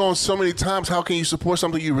stepped on so many times. How can you support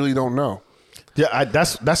something you really don't know? Yeah,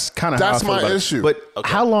 that's kind of That's how I feel my about it. issue. But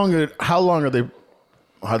how long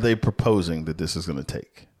are they proposing that this is going to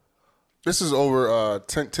take? This is over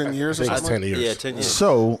 10 years or I think it's something. 10 years. Yeah, 10 years.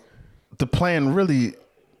 So the plan really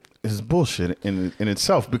is bullshit in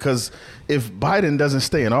itself, because if Biden doesn't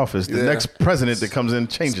stay in office, the next president that comes in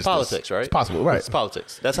changes It's politics, this. right? It's possible, right? It's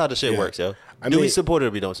politics. That's how the shit works, yo. I Do we mean- support it or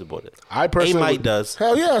we don't support it? I personally A-Mic would- does.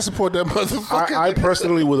 Hell yeah, I support that motherfucker. I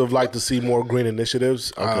personally would have liked to see more green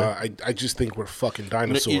initiatives. I just think we're fucking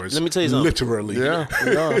dinosaurs. Let me tell you something. Literally. yeah.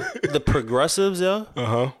 The progressives,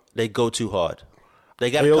 yo, they go too hard. They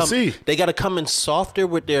gotta AOC. come. They gotta come in softer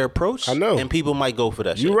with their approach. I know. and people might go for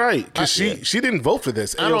that. You're shit. right. Because she didn't vote for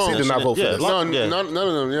this. don't- AOC did not vote for Yeah, this. like- None of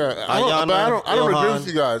them. Yeah, Ayana, I don't agree Ilhan, with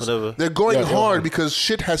you guys. whatever. They're going Yeah, hard Ilhan. because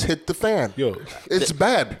shit has hit the fan. Yo. It's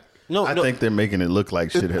bad. No, I no, think they're making it look like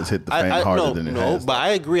shit has hit the fan harder than it has. But I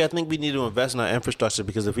agree. I think we need to invest in our infrastructure,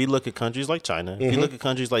 because if we look at countries like China, if you look at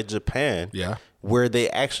countries like Japan, Yeah. where they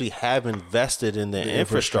actually have invested in their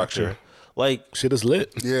infrastructure, Like shit is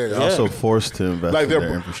lit. Yeah, They're also forced to invest Like in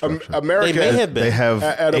their infrastructure. America, They may have been. They have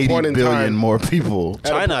at a 80 point in billion time- more people.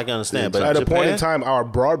 China, I can understand, but at a point in Japan? time, our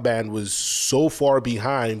broadband was so far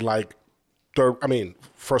behind, like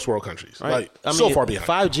first world countries, Right. like so far behind.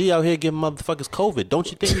 5G out here giving motherfuckers COVID. Don't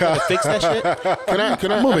you think you gotta fix that shit?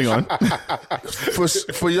 Can I Moving on.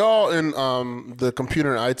 for y'all in the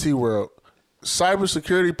computer and IT world,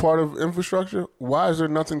 cybersecurity part of infrastructure? Why is there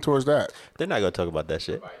nothing towards that? They're not gonna talk about that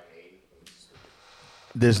shit.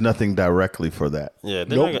 There's nothing directly for that. Yeah,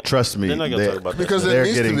 they're Nope. not gonna, Trust me. They're not gonna talk about that. because shit. there They're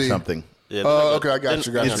needs to getting be something. Yeah, they're not okay, gonna- I got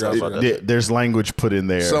you. they're not gonna talk about that. There's language put in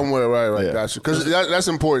there. Somewhere, right, Yeah. got you. Because that's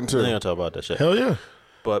important too. They're not gonna talk about that shit. Hell yeah.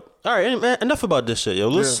 But all right, man, enough about this shit, yo.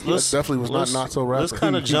 Let's that definitely was not so Let's rapid.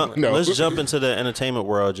 kind of jump. No. Let's jump into the entertainment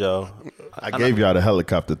world, yo. I gave y'all the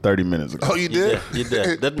helicopter 30 minutes ago. Oh, you did? You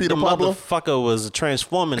did. That the Peter Pablo? motherfucker was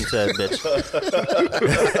transforming into that bitch.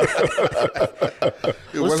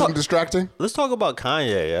 It wasn't distracting. Let's talk about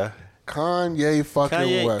Kanye, yeah. Kanye fucking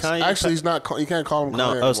Kanye- West. Kanye- Actually, he's not. You can't call him. No, Kanye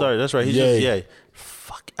oh anymore. sorry, that's right. He's Yay. just yay.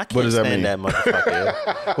 Fuck, I can't What does that stand mean? that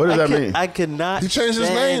motherfucker. yo. What does that mean? I cannot. He changed his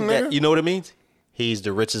stand name, that. nigga. You know what it means? He's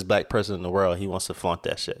the richest black person in the world. He wants to flaunt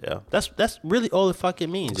that shit, yo. That's really all it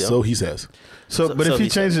fucking means, yo. So he says. But so if he he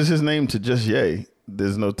said- changes his name to just Ye,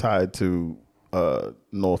 there's no tie to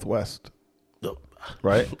Northwest,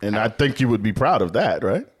 right? And I think you would be proud of that,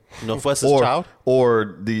 right? Northwest's child,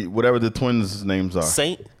 or the whatever the twins' names are.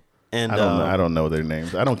 Saint, and I don't know their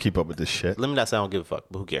names. I don't keep up with this shit. let me not say I don't give a fuck,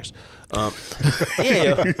 but who cares? Yeah,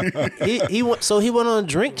 yo. he went. So he went on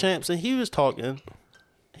Drink Champs and he was talking.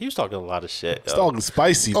 He was talking a lot of shit. It's yo. talking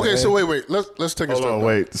spicy. Okay, man. so wait. Let's take a Hold step on, back.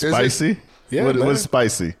 wait. Is it- Spicy? Yeah, What- man. what's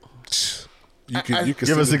spicy? you can Give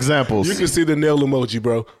see us the- examples. You can see the nail emoji,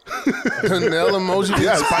 bro. The nail emoji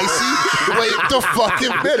is spicy? Wait the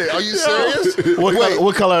fucking minute. Are you serious?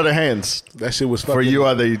 What color are the hands? That shit was fucking For you,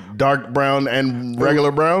 are they dark brown and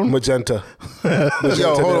regular brown? magenta. Yo,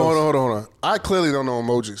 Magenta hold nails. on. I clearly don't know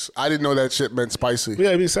emojis. I didn't know that shit meant spicy.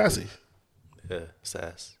 Yeah, be sassy. Yeah,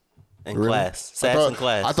 sass and Really? class, sass and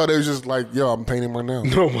class. I thought it was just like, yo, I'm painting my nails.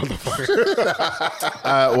 No,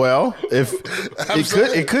 motherfucker. Well, if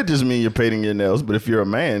it could just mean you're painting your nails, but if you're a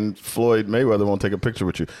man, Floyd Mayweather won't take a picture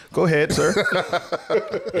with you. Go ahead, sir.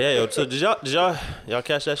 Yeah, yo. So did y'all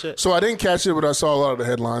catch that shit? So I didn't catch it, but I saw a lot of the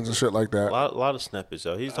headlines and shit like that. A lot of snippets,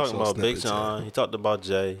 yo. He's talking saw about Big snippets, Sean. He talked about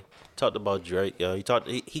Jay. Talked about Drake, yo.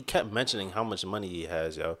 He kept mentioning how much money he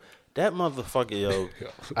has, yo. That motherfucker, yo.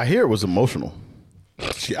 I hear it was emotional.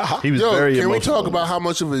 Yeah. He was Yo, very can emotional. we talk about how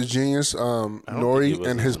much of his genius he Nori was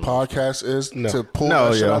and his podcast is to pull No,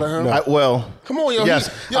 that shit yo. out of him? Well, Come on, yo. Yes,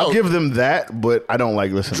 Yo, I'll give them that, but I don't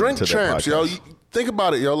like listening Drink to their Champs, podcast. yo. Think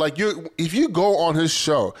about it, yo. Like if you go on his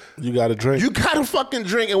show, You got to drink. you gotta fucking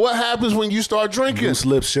drink. And what happens when you start drinking? Loose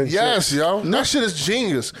lips, shake, yes, yo. That shit is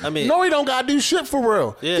genius. I mean- Nori don't gotta do shit for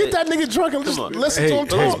real. Yeah. Get that nigga drunk and just Come on. listen Hey, to him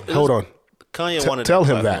talk. hold on. Kanye wanted tell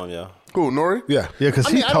that him platform, that. yo. Who, Nori? Yeah. Yeah, because I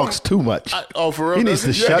he mean, I don't- talks too much. Oh, for real? He needs to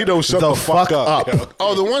Yeah, shut, he don't shut the the fuck fuck up, up. yo.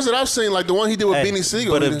 Oh, the ones that I've seen, like the one he did with Hey, Beanie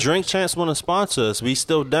Siegel. but he if did- Drink Champs want to sponsor us, we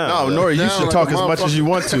still down. No, yo. Nori, you Down should like talk a as much as you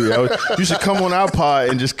want to. Yo. You should come on our pod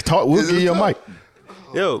and just talk. We'll give you a mic.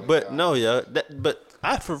 Yo, but no, yo. But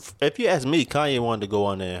if you ask me, Kanye wanted to go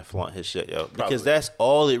on there and flaunt his shit, yo, because that's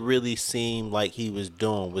all it really seemed like he was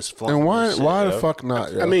doing was flaunting. And why his shit, the yo. fuck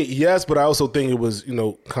not? Yo? I mean, yes, but I also think it was,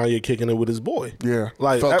 Kanye kicking it with his boy. Yeah.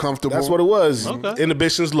 Like, Felt comfortable. That's what it was. Okay.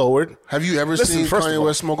 Inhibitions lowered. have you ever Listen, seen first of Kanye all-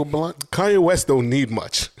 West smoke a blunt? Kanye West don't need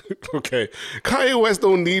much. Okay. Kanye West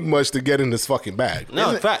don't need much to get in this fucking bag.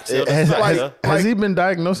 No, facts. Yo, Has, that's facts, yo. has he been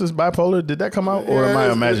diagnosed as bipolar? Did that come out, or am I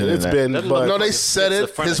Yeah, imagining it's that? been, That's but No, they It's said it.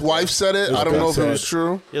 schizophrenic, His wife said it. I don't been know if it said. was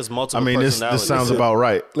true. He has I multiple mean, this personalities. sounds about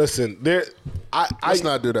right. listen, Let's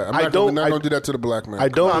not do that. I We're don't- not going to do that to the black man. I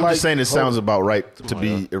don't I'm like, just saying it sounds about right to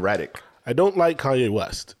be erratic. I don't like Kanye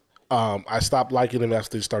West. I stopped liking him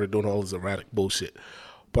after he started doing all this erratic bullshit.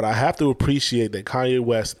 But I have to appreciate that Kanye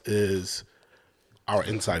West is our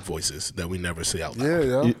inside voices that we never say out loud. Yeah,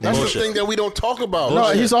 yo. That's Bullshit. the thing that we don't talk about.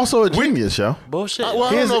 No, he's also a genius, yo. bullshit. Well,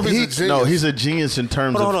 I don't know if he's a genius. No, he's a genius in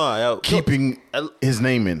terms Hold of on, yo. keeping his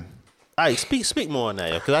name in. All right, speak more on that,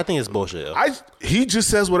 yo, because I think it's bullshit. Yo. He just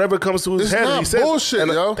says whatever comes to his It's head. not and he says, bullshit,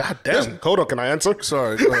 yo. God damn. Hold on, can I answer?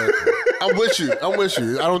 Sorry, go ahead. I'm with you. I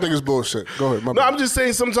don't think it's bullshit. Go ahead. My No, bad. I'm just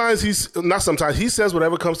saying sometimes he says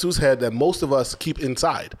whatever comes to his head that most of us keep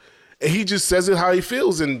inside. And he just says it how he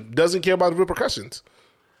feels and doesn't care about the repercussions.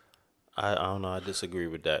 I don't know. I disagree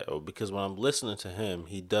with that, yo, because when I'm listening to him,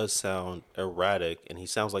 he does sound erratic, and he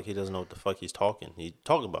sounds like he doesn't know what the fuck he's talking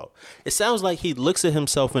about. It sounds like he looks at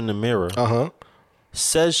himself in the mirror,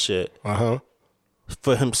 says shit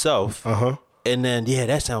for himself, and then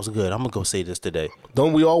that sounds good. I'm gonna go say this today.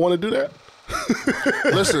 Don't we all want to do that?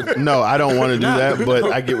 Listen, No, I don't want to do that,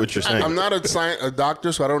 but I get what you're saying. I'm not a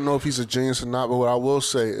doctor, so I don't know if he's a genius or not. But what I will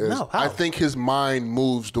say is, No, how? I think his mind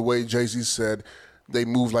moves the way Jay-Z said they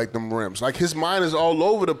move like them rims. Like his mind is all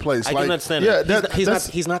over the place. I like, can understand. yeah, that. that's-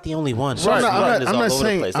 He's not the only one. Right. His mind is I'm all not over the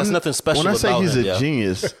saying place. That's nothing special. When I say about he's him, a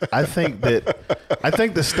genius, I think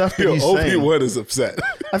the stuff that he's saying. Obi-Wan is upset.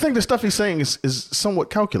 I think the stuff he's saying is somewhat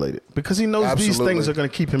calculated because he knows these Absolutely. things are going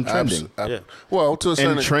to keep him trending, Yeah. Well, to a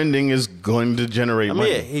certain and trending is going to generate I mean,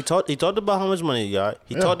 money. yeah, he talked about how much money he got.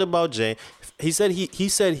 He talked about Jane. He said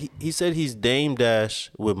he's Dame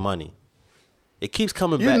Dash with money. It keeps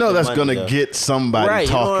coming back. You know to that's money, going to yo. get somebody Right,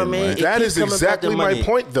 you know talking. what I mean? Man. It That keeps is coming back to exactly my money.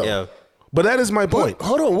 point, though. Yeah. But that is my point.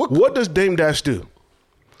 hold on, What does Dame Dash do?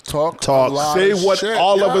 talk, Talk. a lot Say of what shit,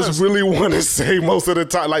 all of yes. us really want to say most of the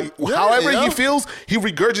time. Like, however yeah. he feels, he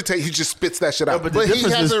regurgitates. He just spits that shit out. But the But he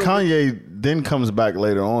difference is hasn't- Kanye then comes back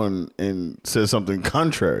later on and says something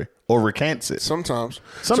contrary or recants it. Sometimes,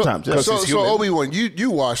 Sometimes, So, yes. so, He's so human. Obi-Wan, you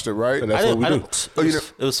watched it, right? And that's what we do. Oh, you know-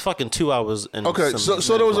 It was fucking 2 hours. And Okay, so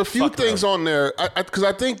there was a few fuck things no. on there because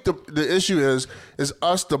I think the issue is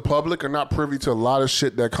us, the public, are not privy to a lot of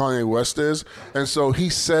shit that Kanye West is, and so he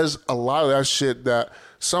says a lot of that shit that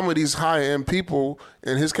some of these high end people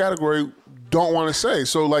in his category don't want to say.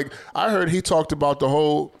 So like I heard he talked about the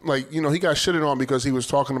whole he got shitted on because he was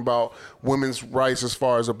talking about women's rights as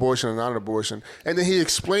far as abortion and non-abortion, and then he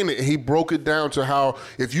explained it and he broke it down to how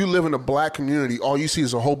if you live in a black community, all you see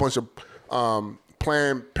is a whole bunch of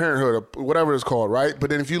Planned Parenthood or whatever it's called, right?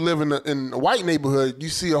 But then if you live in a white neighborhood, you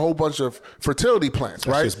see a whole bunch of fertility plants,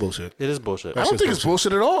 That's right? just bullshit. It is bullshit. I don't think it's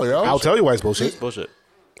bullshit at all, yo. I'll tell you why it's It's bullshit. bullshit.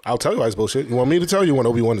 I'll tell you why it's bullshit. You want me to tell you? You want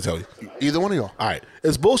Obi-Wan to tell you? Either one of y'all. All right.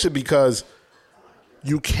 It's bullshit because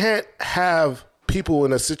you can't have people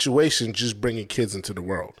in a situation just bringing kids into the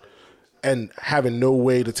world and having no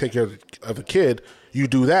way to take care of a kid. You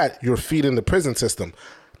do that, you're feeding the prison system.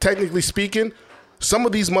 Technically speaking, some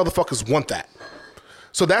of these motherfuckers want that.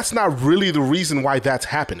 So that's not really the reason why that's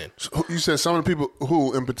happening. You said some of the people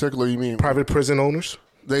who, in particular, you mean Private prison owners,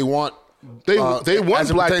 they want they want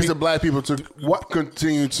as it black pertains to people. black people to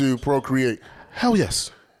continue to procreate. Hell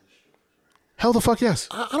yes. Hell the fuck yes.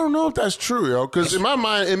 I don't know if that's true, yo. Because in my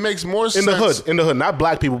mind, it makes more sense In the hood, not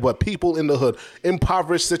black people, but people in the hood,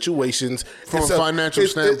 impoverished situations. From a financial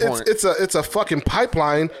standpoint. It's a fucking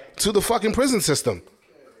pipeline to the fucking prison system.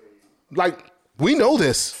 Like, we know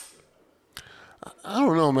this. I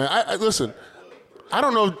don't know, man. I listen. I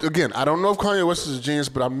don't know. Again, I don't know if Kanye West is a genius,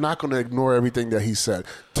 but I'm not going to ignore everything that he said.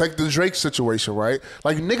 Take the Drake situation, right?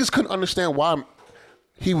 Like niggas couldn't understand why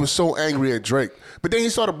he was so angry at Drake, but then he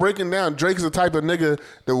started breaking down. Drake is the type of nigga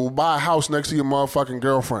that will buy a house next to your motherfucking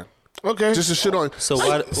girlfriend. Okay. Just to shit on. So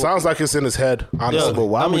why? Sounds like it's in his head, honestly. Yo, but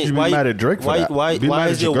why would you be mad at Drake for that? Why Be mad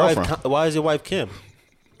at is your your wife? girlfriend. Why is your wife Kim?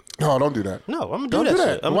 No, don't do that. No, I'm gonna Don't do do that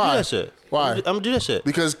that. shit. I'm Why? gonna do that shit. Why? I'm gonna do that shit.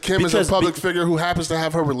 Because Kim is a public figure who happens to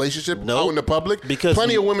have her relationship out in the public. Because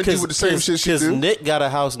plenty of women do with the same shit she Because do. Nick got a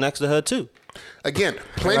house next to her too. Again,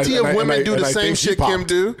 plenty And of women do the I same think she shit Kim popped.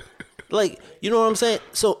 do. Like, you know what I'm saying?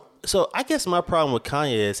 So I guess my problem with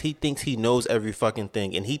Kanye is he thinks he knows every fucking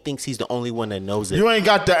thing, and he thinks he's the only one that knows it. You ain't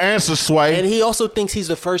got the answer, Sway. And he also thinks he's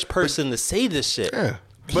the first person to say this shit. Yeah.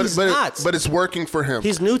 He's not. But it's working for him.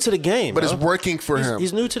 He's new to the game. But bro. it's working for him.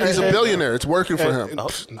 He's new to the He's game. a billionaire. It's working for him.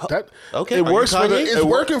 Okay, It are you works for the. Kanye? It's it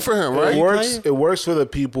wor- working for him, right? It works. Kanye? It works for the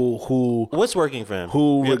people who What's working for him?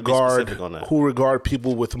 who We have to be regard specific on that. who regard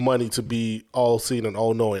people with money to be all seen and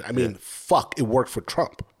all knowing. I mean, fuck, it worked for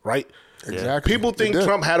Trump, right? Exactly. People It think did.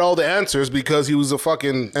 Trump had all the answers because he was a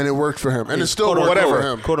fucking And it worked for him. And it's still quote working unquote, for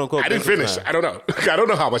him. quote unquote. I didn't finish. businessman. I don't know. I don't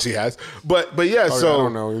know how much he has, but yeah. I So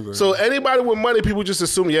don't know either. so anybody with money, people just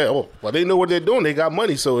assume, they know what they're doing. They got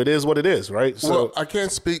money, so it is what it is, right? So Well, I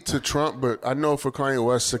can't speak to Trump, but I know for Kanye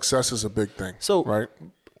West, success is a big thing. So- right?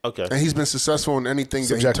 Okay. And he's been successful in anything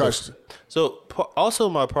that he Subjective. touched. So also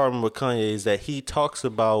my problem with Kanye is that he talks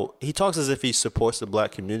as if he supports the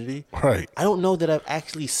black community. Right. I don't know that I've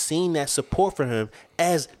actually seen that support for him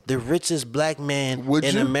as the richest black man Would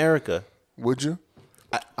in you? America. Would you?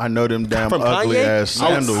 I know them damn From ugly Kanye? ass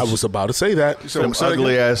sandals. I was about to say that. them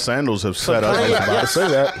ugly ass sandals have set us. Kanye, I was about yeah. to say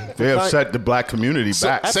that. They have set the black community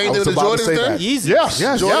back. Same I thing was with the about to Jordans say then? that.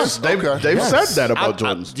 Yeezy. Jordans? They've Okay. said that about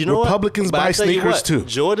Jordans. You know what? Republicans But buy I tell you sneakers what, too.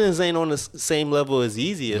 Jordans ain't on the same level as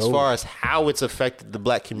Yeezy as far as how it's affected the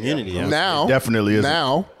black community. yo. Now. Definitely isn't.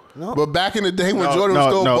 Now. No. But back in the day when Jordan was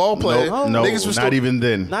still a ball player, no, niggas was not still... even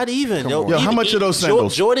then. Not even. Yo, Yo, how much are those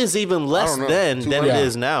sandals? Jordan's even less don't know. than it 200?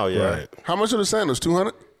 is now. Yeah. Right. How much are the sandals?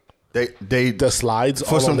 200? The slides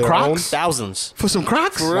for all some on their Crocs? own? Thousands. For some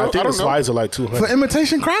Crocs? For real? I think I the don't know. slides are like For 200.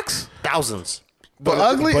 imitation Crocs? Thousands. For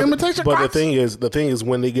ugly imitation But Crocs? the thing is,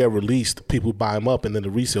 when they get released, people buy them up, and then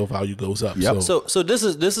the resale value goes up. Yep. So this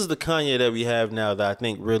is the Kanye that we have now that I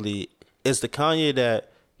think really is the Kanye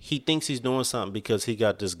that he thinks he's doing something because he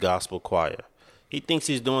got this gospel choir. He thinks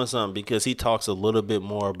he's doing something because he talks a little bit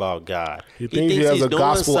more about God. He thinks he has he's a doing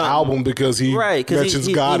gospel something- album because he Right, 'cause mentions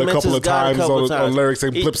he God a mentions couple of God a times couple on times. lyrics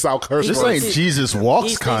and He- flips out curse he This words. ain't Jesus Walks,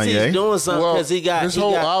 He thinks Kanye. he's doing something Well, because he got his he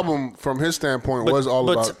whole got, album, from his standpoint, was all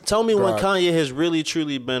but about. tell me when God. Kanye has really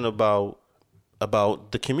truly been about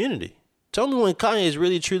the community. Tell me when Kanye has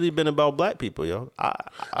really truly been about black people, yo.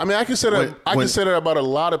 I mean, I can say that. I can say that about a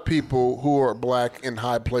lot of people who are black in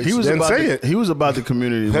high places. He was Then about say the, it. He was about the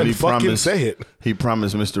community when Then he fucking promised. say it. He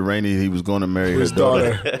promised Mr. Rainey he was going to marry his His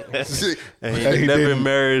daughter. and And he he never didn't.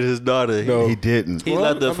 married his daughter. No. He didn't. He Well,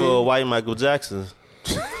 left her I for mean- a white Michael Jackson.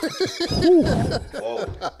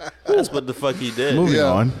 That's what the fuck he did. Moving Yeah.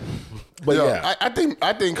 on. But Yo, yeah, I think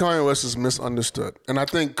Kanye West is misunderstood, and I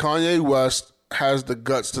think Kanye West has the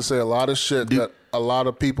guts to say a lot of shit that a lot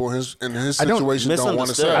of people in his don't- situation don't want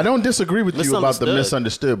to say. misunderstood. I don't disagree with you about the Misunderstood.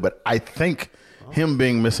 misunderstood, but I think him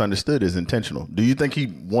being misunderstood is intentional. Do you think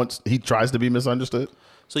he tries to be misunderstood?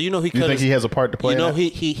 So you know he. You cut think his, he has a part to play You know in that?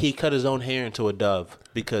 he cut his own hair into a dove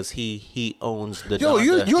because he owns the. Yo, Donda.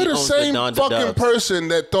 you're He the owns same Donda fucking doves. person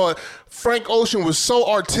that thought Frank Ocean was so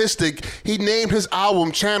artistic. He named his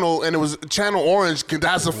album Channel, and it was Channel Orange. 'Cause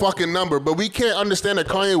that's a fucking number. But we can't understand that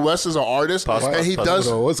Kanye West is an artist, and he does.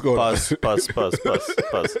 Hold on, what's going on? Pause.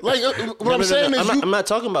 Like what I'm saying is, I'm not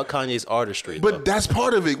talking about Kanye's artistry. but that's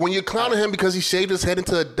part of it. When you're clowning him because he shaved his head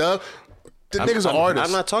into a dove, the nigga's an artist.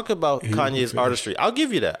 I'm not talking about Kanye's artistry. I'll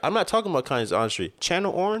give you that. I'm not talking about Kanye's artistry.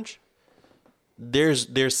 Channel Orange,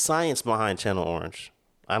 there's science behind Channel Orange.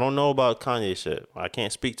 I don't know about Kanye shit. I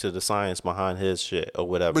can't speak to the science behind his shit or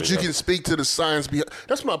whatever. But you can speak to the science behind.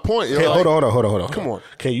 That's my point. Yo. Hey, Like, hold on. Come on.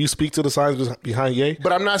 Can you speak to the science behind Ye?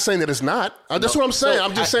 But I'm not saying that it's not. That's what I'm saying.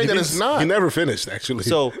 I'm just saying that it's not. He never finished, actually.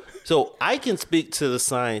 So I can speak to the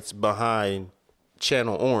science behind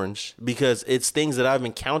Channel Orange because it's things that I've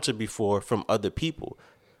encountered before from other people.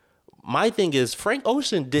 My thing is Frank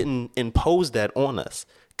Ocean didn't impose that on us.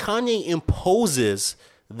 Kanye imposes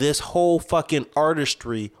this whole fucking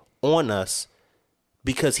artistry on us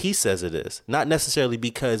because he says it is, not necessarily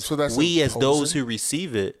because So that's we as those imposing? who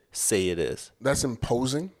receive it say it is. That's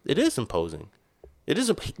imposing. It is imposing. It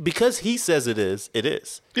is because he says it is. It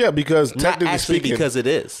is yeah, because not technically actually speaking, because it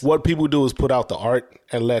is. what people do is put out the art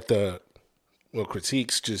and let the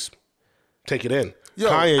critiques just take it in. Yo,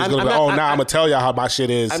 Kanye's I'm- gonna I'm be, not- I'm gonna tell y'all how my shit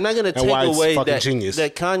is. I'm not gonna and take why it's away fucking that genius.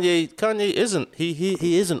 that Kanye isn't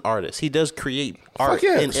he is an artist. He does create art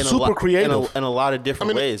yeah, in super a lot, creative. in a lot of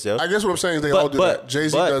different ways, yo. I guess what I'm saying is they But- all do but- that.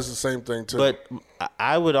 Jay-Z but- does the same thing too. But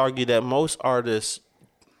I would argue that most artists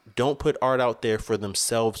don't put art out there for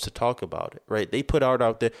themselves to talk about it, right? They put art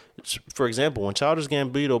out there. For example, when Childish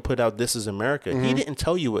Gambino put out "This Is America," he didn't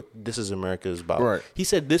tell you what "This Is America" is about. Right. He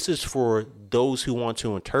said this is for those who want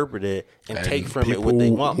to interpret it and take from it what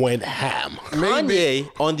they want. Went ham.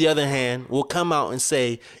 Kanye, on the other hand, will come out and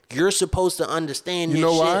say, "You're supposed to understand You this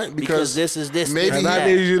know shit why? because Because this is this, maybe this, And and I that."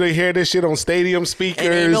 need you to hear this shit on stadium speakers.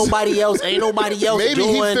 And ain't nobody else maybe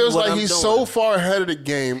doing he feels what like I'm he's doing. so far ahead of the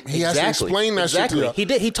game. He has to explain that shit to you. He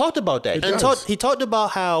did. He talked about that. He talked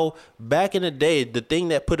about how back in the day, the thing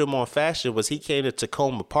that put him on fashion was he came to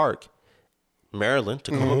Tacoma Park, Maryland.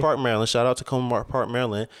 Tacoma Park, Maryland. Shout out to Tacoma Park,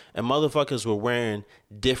 Maryland. And motherfuckers were wearing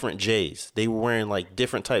different J's. They were wearing like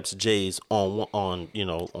different types of J's on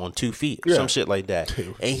 2 feet or some shit like that.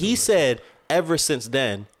 And he said ever since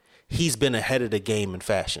then, he's been ahead of the game in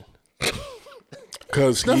fashion.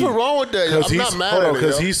 Because Nothing wrong with that. I'm not mad at it.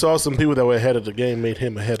 Because yo. he saw some people that were ahead of the game, made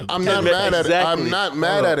him ahead of the I'm game. not mad at it. Exactly. I'm not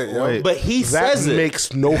mad at it. Yo. Wait. But he That says it.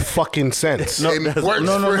 makes no fucking sense. It works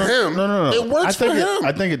for him. No. It works for him.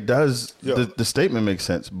 I think it does. The statement makes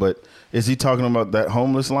sense, but is he talking about that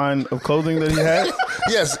homeless line of clothing that he had?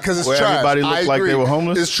 Yes, because it's Where trash. everybody looked I like they agree. were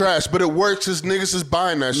homeless? It's trash, but it works because niggas is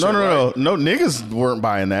buying that shit. No. Niggas weren't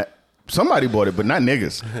buying that. Somebody bought it, but not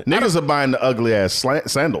niggas. Niggas are buying the ugly ass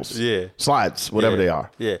sandals. Yeah. Slides, whatever they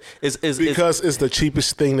are. Yeah. Because it's the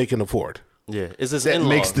cheapest thing they can afford. It's his That in-laws.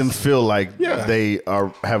 makes them feel like Yeah. they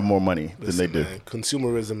have more money than they do. Man,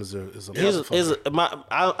 consumerism is a motherfucker.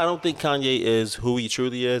 I don't think Kanye is who he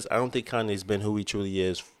truly is. I don't think Kanye's been who he truly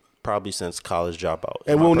is probably since College Dropout.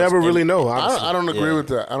 And we'll never really know. Honestly. I don't agree Yeah. with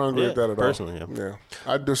that. I don't agree with that at all. Personally, yeah.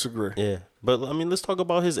 I disagree. Yeah, but I mean, let's talk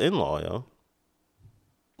about his in-law, yo.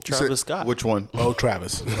 Travis Scott. Which one? Oh,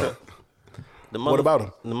 Travis. The What about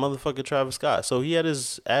him? The motherfucker Travis Scott. So he had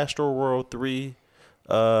his Astroworld 3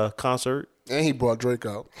 concert. And he brought Drake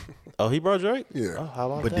out. Oh, he brought Drake? Yeah. Oh, how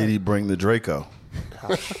about But that? did he bring the Draco?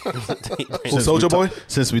 Soldier Boy?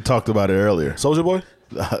 Since we talked about it earlier, Soldier Boy?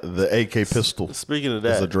 the AK pistol. Speaking of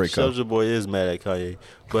is that, a Draco. Soldier Boy is mad at Kanye.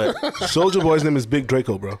 But Soldier Boy's name is Big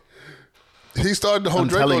Draco, bro. He started the whole I'm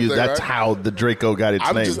Draco telling you, thing, that's right? how the Draco got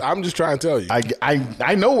its name. I'm just trying to tell you.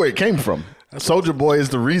 I know where it came from. Soldier Boy is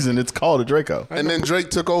the reason it's called a Draco. And then Drake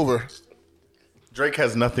took over. Drake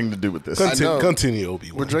has nothing to do with this. know. Continue, Obi.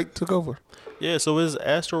 When Drake took over. yeah, so his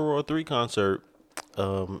Astroworld 3 concert,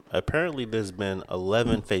 apparently there's been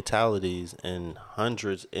 11 fatalities and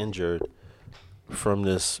hundreds injured from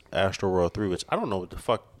this Astroworld 3, which I don't know what the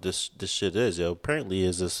fuck this shit is, yo. Apparently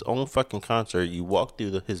is his own fucking concert. You walk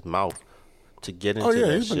through his mouth to get into Oh, yeah,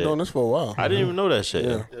 that he's been shit. doing this for a while. I didn't even know that shit.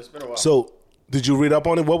 Yeah. Yo. So, did you read up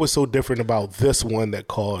on it? What was so different about this one that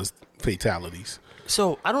caused fatalities?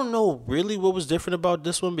 So I don't know really what was different about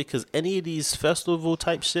this one because any of these festival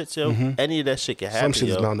type shits, yo, any of that shit can happen. Some shit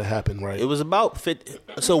is yo. bound to happen, right? It was about fit.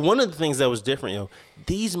 So one of the things that was different, yo,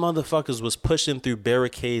 these motherfuckers was pushing through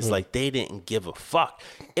barricades like they didn't give a fuck.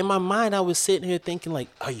 In my mind, I was sitting here thinking like,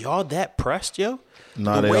 are y'all that pressed, yo?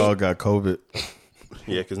 Nah, The they way- all got COVID.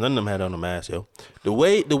 Yeah, because none of them had on a mask, yo. The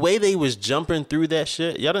way they was jumping through that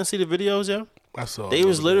shit, y'all didn't see the videos, yo? I saw. They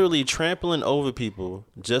was literally trampling over people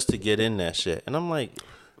just to get in that shit, and I'm like,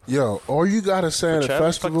 Yo, all you got to say at a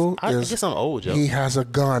Travis festival I is guess I'm old, yo. he has a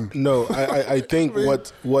gun. No, I think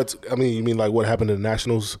I mean, you mean like what happened in the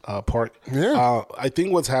Nationals Park? Yeah. I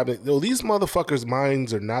think what's happening, though, these motherfuckers'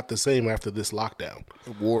 minds are not the same after this lockdown.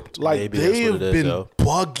 Warped. Like Maybe that's they what have it is, been yo.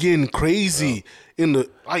 bugging crazy in the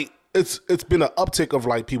like. It's been an uptick of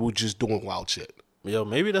like people just doing wild shit. Yo,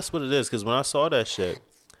 maybe that's what it is. Because when I saw that shit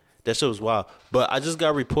was wild. But I just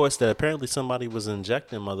got reports that apparently somebody was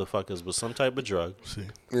injecting motherfuckers with some type of drug.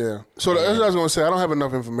 Yeah. So that's what I was going to say. I don't have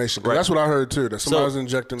enough information. 'Cause Right. that's what I heard, too, that somebody was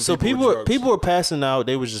injecting So people with drugs. people were passing out.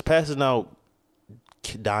 They were just passing out,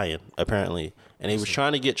 dying apparently, and they was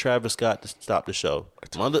trying to get Travis Scott to stop the show.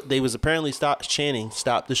 They was apparently chanting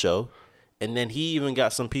 "Stop the show," and then he even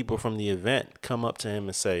got some people from the event come up to him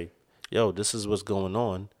and say, "Yo, this is what's going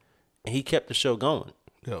on," and he kept the show going.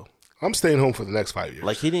 Yo, I'm staying home for the next 5 years.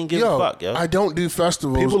 Like he didn't give Yo, a fuck, yo. I don't do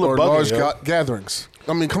festivals People are or bugging, large yo. gatherings.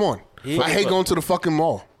 I mean, come on. He- I hate going to the fucking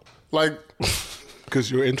mall. Like, because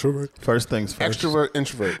you're an introvert. First things first. extrovert,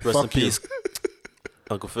 introvert. Rest in Fuck you. peace,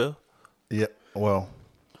 Uncle Phil. Yeah. Well,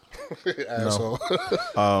 Asshole.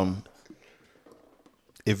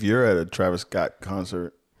 if you're at a Travis Scott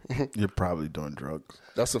concert, you're probably doing drugs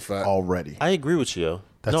That's a fact. already. I agree with you, yo.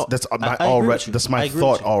 That's my I agree already. with you. That's I my agree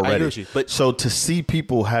thought with you. I agree already. with you. But So to see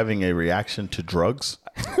people having a reaction to drugs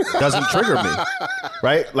doesn't trigger me,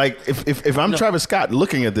 right? Like if I'm Travis Scott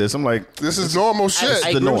looking at this, I'm like, This is normal shit. I-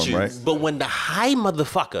 I the agree norm, with you. right? But when the high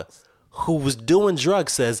motherfucker who was doing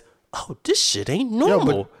drugs says, "Oh, this shit ain't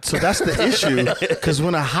normal," so that's the issue. Because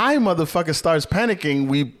when a high motherfucker starts panicking,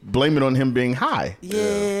 we blame it on him being high.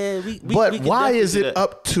 yeah. We But can why definitely is do it that.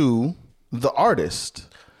 up to the artist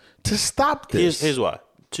to stop this? Here's why.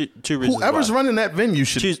 Two reasons. Whoever's why. running that venue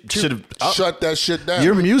should have. Shut that shit down.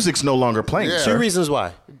 Your music's no longer playing. Yeah. sir. Two reasons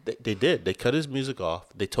why. They did. They cut his music off.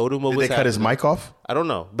 They told him what Did was they happening. cut his mic off? I don't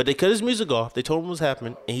know, but they cut his music off. They told him what was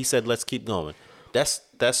happening, and he said, "Let's keep going." That's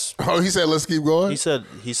Oh, he said, let's keep going? he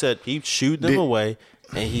said he shooed them away,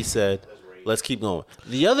 and he said, "Let's keep going."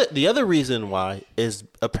 The other reason why is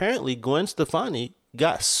apparently Gwen Stefani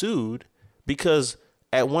got sued because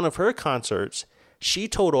at one of her concerts she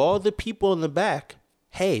told all the people in the back,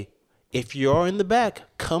 "Hey, if you're in the back,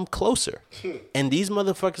 come closer." And these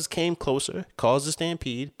motherfuckers came closer, caused a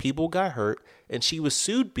stampede, people got hurt, and she was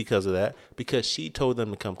sued because of that, because she told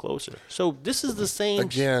them to come closer. So this is the same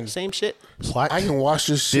Again. same shit. I can watch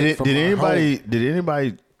this shit from Did my anybody home. did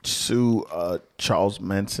anybody sue Charles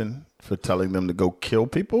Manson for telling them to go kill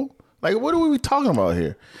people? Like, what are we talking about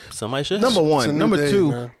here? Somebody should. Number It's a one, new number day,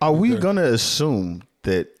 two. man. Are we gonna assume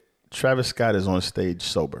that Travis Scott is on stage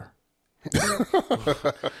sober?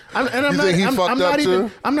 I'm think he fucked up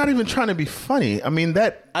too? I'm not even trying to be funny. I mean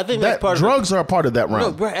I think that that's part of drugs are a part of that No,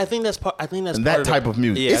 realm. bro, I think that's part. I think that's And part that of type the, of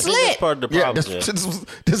music. Yeah, It's I think lit. that's part of the Yeah, problem.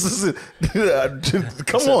 this is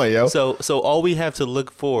come on, yo. So all we have to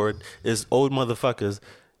look forward is old motherfuckers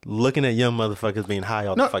looking at young motherfuckers being high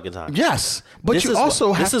all the fucking time. Yes, but This you is also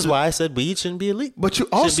why, have this is to, why I said weed shouldn't be illegal. But you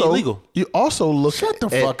Shouldn't be also illegal. look Shut the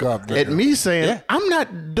fuck up, at nigga. me saying Yeah. I'm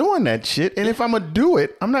not doing that shit, and if I'm gonna do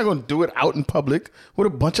it, I'm not gonna do it out in public with a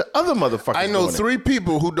bunch of other motherfuckers. I know doing it. 3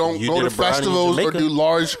 people who don't You go did to a brownie in festivals or Jamaica. do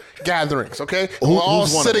large gatherings, okay? Who- We're all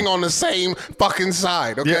who's one of sitting them? on the same fucking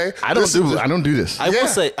side, okay? Yeah, I don't do this. I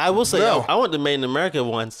will say. No. I went to Made in America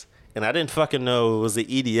once, and I didn't fucking know it was the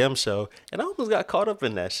EDM show, and I almost got caught up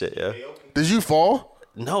in that shit, yo. Did you fall?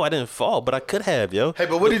 No, I didn't fall, but I could have, yo. Hey,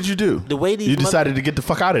 but what did you do? The way these you decided to get the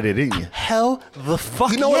fuck out of there, didn't you? Hell the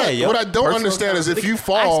fuck You know yeah, what? yo. What I don't understand is if you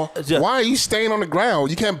fall, why are you staying on the ground?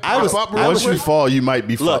 You can't pop up real Once you quick. fall, you might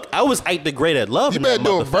be Look, fucked. I was ate the great at love. You in better that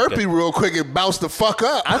do a motherfucker. burpee real quick and bounce the fuck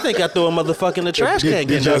up. I think I threw a motherfucker in the trash can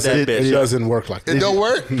getting out that It bitch. doesn't work like that. It don't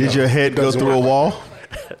work. Did your head go through a wall?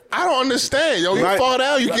 I don't understand, yo. You Right. fall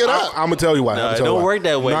down, you get up. I'm gonna tell you why. No, I'ma it tell you don't why. work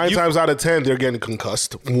that way. 9 You- times out of 10, they're getting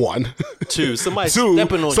concussed. 1. 2, somebody's 2,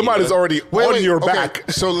 stepping on somebody's you. already on your back.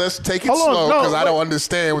 So let's take it Hold on, slow no, because I don't wait.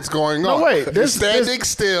 understand what's going No, on. wait, You're there's- standing there's-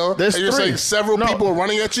 still, there's and you're 3. saying several No. people are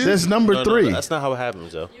running at you? There's number No, 3. that's not how it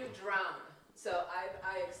happens, yo. You drown. So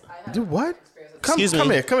I had Do what? Come Excuse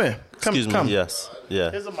me. here. Come Excuse come. me. Yes.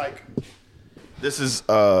 Yeah. Here's a mic. This is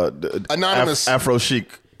Anonymous. Afro Chic.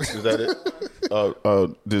 Is that it?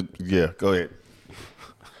 Yeah, go ahead.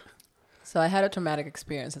 So I had a traumatic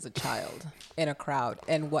experience as a child in a crowd,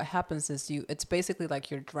 and what happens is it's basically like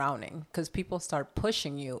you're drowning because people start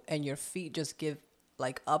pushing you, and your feet just give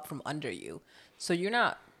like up from under you. So you're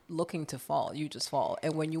not looking to fall, you just fall.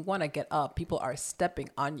 And when you want to get up, people are stepping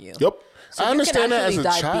on you. Yep. So I you understand can that as actually a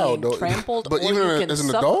die child, being though. trampled, But or even you can as an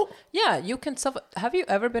suffer. adult? Yeah, you can suffer. Have you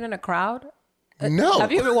ever been in a crowd? No.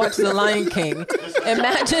 Have you ever watched The Lion King?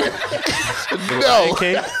 Imagine. No.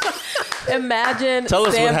 Okay. Imagine Tell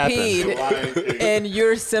us what Stampede and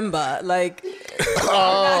you're Simba. Like,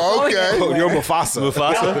 Oh, okay. Oh, you're Mufasa.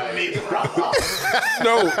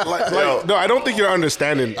 No, I don't think you're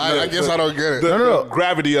understanding. I guess I don't get it. The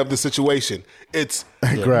gravity of the situation. It's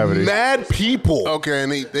Gravity. mad people. Okay,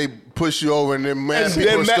 and they push you over, and then mad And,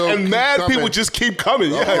 people then still and keep mad coming. people just keep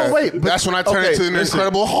coming. Okay. Yeah. Oh, wait, but- That's when I turn okay, into an listen.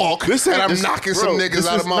 Incredible Hulk, This and ain't- I'm this- knocking bro, some niggas this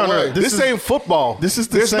out is- of my no, way. This ain't football. This is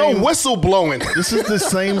the There's same- no whistle blowing. This is the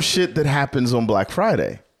same shit that happens on Black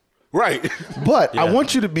Friday. Right. But I Yeah.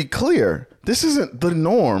 want you to be clear. This isn't the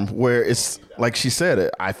norm where it's like she said,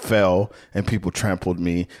 I fell and people trampled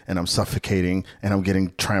me and I'm suffocating and I'm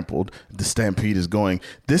getting trampled. The stampede is going.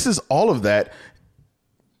 This is all of that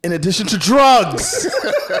in addition to drugs.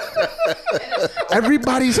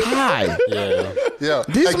 Everybody's high. Yeah. Yeah,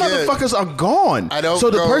 These again, motherfuckers are gone. I don't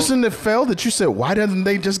so the go- person that fell that you said, why doesn't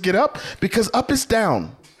they just get up? Because up is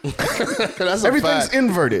down. That's a Everything's fact.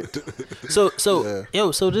 inverted. So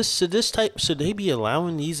should they be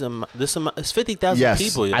allowing these this amount? It's 50,000 Yes,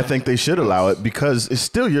 people. Yo. I think they should allow it because it's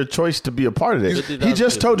still your choice to be a part of it. 50,000 He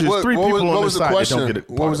just told you there's What- 3 what was- people what on was this the side that question? don't get it.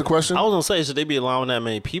 What was the question? I was gonna say, should they be allowing that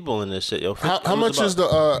many people in this shit, yo? How much is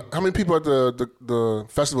the how many people at the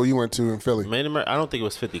festival you went to in Philly? I don't think it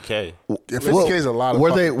was 50K. Yeah, 50K is a lot of Were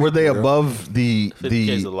fucking they people, yo. above the 50K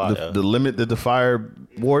is a lot, yeah. the limit that the fire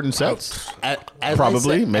warden sets? As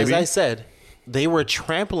Probably, maybe. As I said, they were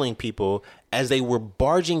trampling people as they were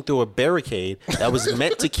barging through a barricade that was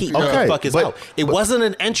meant to keep Okay, motherfuckers but- out. It wasn't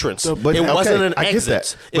an entrance. But it wasn't okay, an I get exit.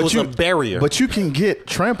 that. It But was a barrier. But you can get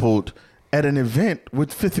trampled at an event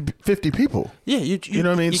with 50 people. Yeah, you know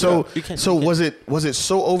what I mean. you So can- so you can. was it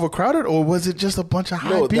so overcrowded or was it just a bunch of high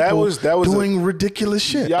No, people that was doing ridiculous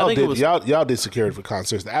shit? Y'all think it did was- y'all did security for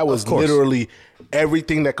concerts. That was course. literally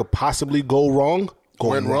everything that could possibly go wrong.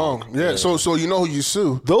 Went wrong. Yeah. So you know who you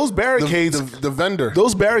sue? Those barricades, the vendor.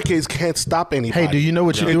 those barricades can't stop anybody. Hey, do you know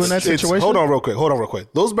what you do in that situation? Hold on real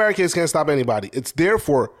quick. Those barricades can't stop anybody. It's there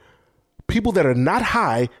for people that are not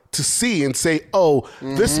high to see and say, oh,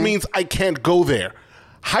 this means I can't go there.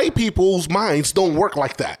 High people's minds don't work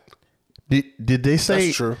like that. Did they say?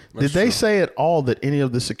 That's true. Did they say at all that any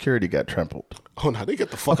of the security got trampled? Oh, no, they get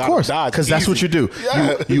the fuck Of out course, of Dodge. because that's what easy. you do.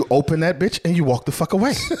 Yeah. You open that bitch and you walk the fuck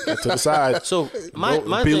away. To the side. So my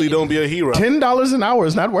Billy thing, don't be a hero. $10 an hour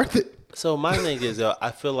is not worth it. So my thing is,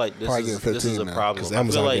 I feel like Probably this getting is 15 a now, problem. 'cause I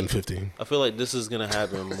Amazon feel like getting 15. I feel like this is gonna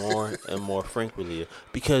happen more and more frequently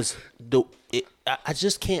because I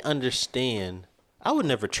just can't understand. I would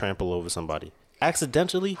never trample over somebody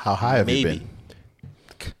accidentally. How high have you maybe. been?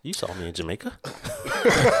 You saw me in Jamaica.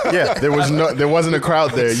 Yeah, there wasn't a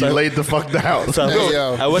crowd there. You laid the fuck down. So Hey,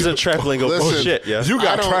 yo. I wasn't trampling over Listen, shit. Yeah, You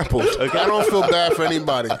got I don't- trampled. I don't feel bad for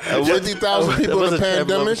anybody. 50,000 people in a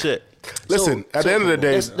pandemic. Shit. Listen, at the end of the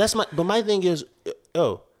day, that's my. But my thing is,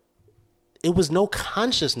 it was no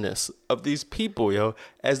consciousness of these people, yo,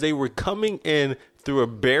 as they were coming in through a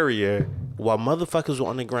barrier while motherfuckers were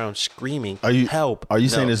on the ground screaming, "Help!" Are you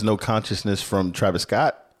No. saying there's no consciousness from Travis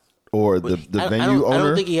Scott or the I venue don't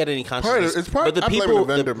owner? think he had any consciousness. it's part- but the I blame people,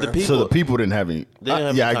 the vendor, man. people, So the people didn't have any. they didn't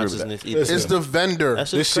have yeah, I any agree with that. consciousness either. It's the vendor.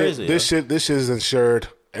 That's this just crazy. shit, this shit is insured.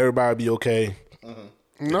 Everybody be okay.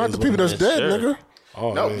 Not the people that's Yes, dead, sir. nigga.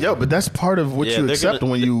 Oh, No, man. yo, but that's part of what Yeah, you they're accept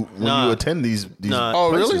gonna- when you Nah. attend these Nah. Oh,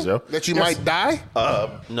 places, really? yo. That you might die?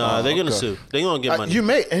 No, they're gonna sue. They're gonna get money. You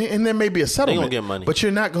may, and there may be a settlement. get money. but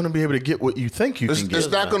you're not going to be able to get what you think you can It's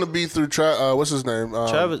get. not going to be through what's his name?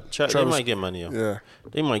 Travis, they might get money, yo. Yeah.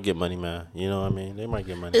 They might get money, man. You know what I mean? They might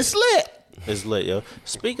get money. It's lit. It's lit, yo.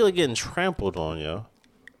 Speaking of getting trampled on, yo,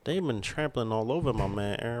 they've been trampling all over my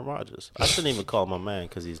man Aaron Rodgers. I shouldn't even call him my man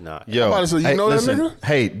because he's not. Yo, I'm about to say, you know that listen, nigga?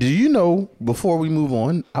 Hey, do you know? Before we move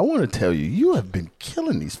on, I want to tell you, you have been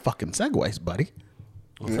killing these fucking segues, buddy.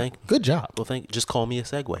 Well, thank. Good job. Well, thank. Just call me a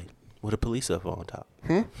Segway with a police cipher on top.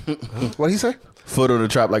 What'd he say? Foot on the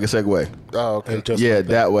trap like a segue. Oh, okay. And just Yeah, like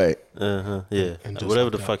that way. Yeah. just Whatever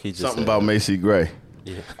like the that. fuck he just Something said. about Macy Gray.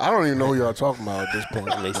 Yeah. I don't even know who y'all talking about at this point.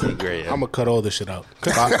 Macy Gray. I'm gonna cut all this shit out.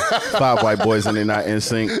 Five white boys and they're not in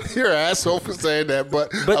sync. You're an asshole for saying that,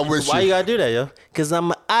 but But I wish why you gotta do that, yo? Because I'm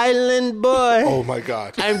an island boy. Oh my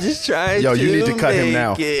god. I'm just trying Yo, to you need to cut him make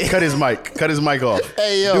now. it. Cut his mic. Cut his mic off.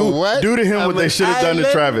 Hey, yo, what? Do to him I'm what they an should have done to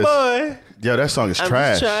island Travis. boy. Yo, that song is I'm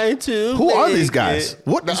trash. just trying to Who are make these guys? it.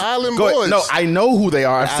 What The Island Go ahead. Boys. No, I know who they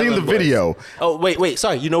are. I've seen the Island Boys. video. Oh, wait.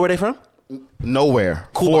 Sorry. You know where they from? Nowhere.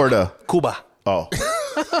 Florida. Cuba. Oh.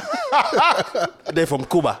 They're from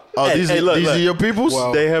Cuba. Oh, Hey, these hey, look, are look. your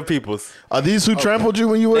peoples? They have peoples. Are these who trampled you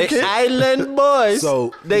when you were a They kid? island boys.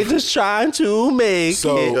 So- they just trying to make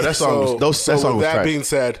So, it. that song was- that song with was that trash. being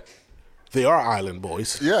said, they are island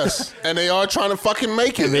boys. Yes, and they are trying to fucking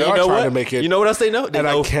make it. They You are know trying what? to make it. You know what else they know? They And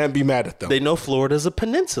know I can't be mad at them. They know Florida's a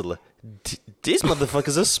peninsula. These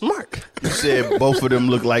motherfuckers are smart. You said both of them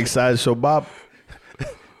look like Sideshow Bob.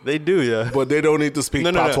 They do, yeah. but they don't need to speak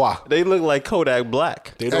patois. They look like Kodak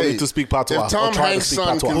Black. They don't Hey, need to speak patois. if Tom or try to Hanks' speak son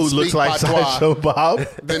patois. can Who looks speak like patois. Sideshow Bob.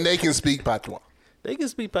 Then they can speak patois. They can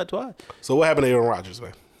speak patois. So what happened to Aaron Rodgers,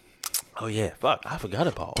 man? Oh yeah, fuck! I forgot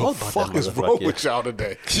about The all about fuck that is wrong motherfucker. with y'all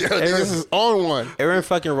today? Yeah, niggas is on one. Aaron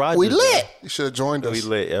fucking Rodgers. We lit. man. You should have joined us. We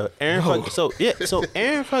lit, yo. Aaron fucking, so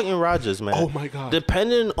Aaron fucking Rodgers, man. Oh, my God.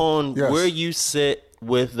 Depending on Yes. where you sit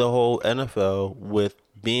with the whole NFL, with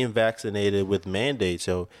being vaccinated, with mandates,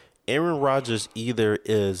 so Aaron Rodgers either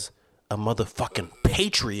is a motherfucking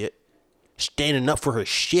patriot, standing up for her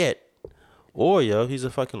shit, or yo, he's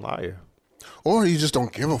a fucking liar. Or you just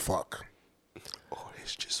don't give a fuck. Oh,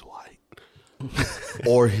 he's just white.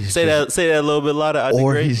 Or he's Say that a little bit louder. I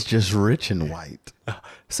or agree. he's just rich and white.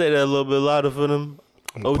 Say that a little bit louder for them.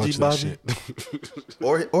 OG Punch that Bobby.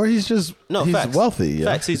 shit. Or he's just No, he's facts. wealthy. Yeah.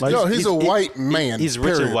 Facts. He's, Like, Yo, he's a white man. He's rich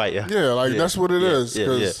and period. white. Yeah. Yeah, like that's what it is. Yeah,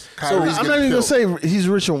 Because yeah. Kyrie's I'm not getting even gonna killed. say he's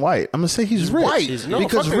rich and white. I'm gonna say he's rich. white. He's- no,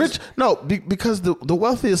 because fuck rich. No, because the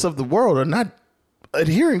wealthiest of the world are not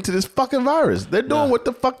adhering to this fucking virus. They're doing what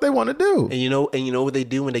the fuck they want to do. And you know what they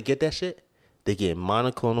do when they get that shit? They get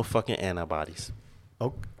monoclonal fucking antibodies.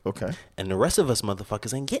 Oh, okay. And the rest of us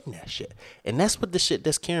motherfuckers ain't getting that shit. And that's what the shit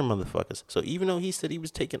that's carrying motherfuckers. So even though he said he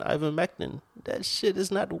was taking ivermectin, that shit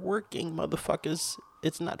is not working, motherfuckers.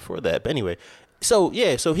 It's not for that. But anyway, so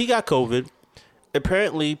he got COVID.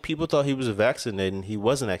 Apparently, people thought he was vaccinated, and he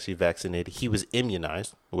wasn't actually vaccinated. He was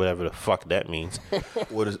immunized, whatever the fuck that means.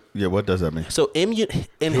 What does that mean? So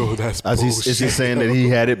Yo, that's Is he saying that he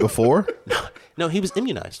had it before? no, he was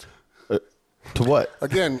immunized. To what?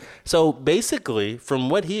 Again, So basically, from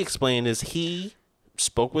what he explained, is he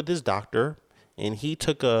spoke with his doctor and he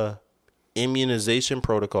took a immunization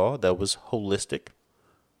protocol that was holistic.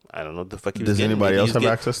 I don't know what the fuck he was Does getting. anybody Maybe else he's have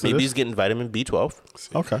getting- access to Maybe this? he's getting vitamin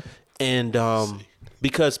B12. Okay. And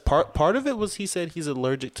because part of it was he said he's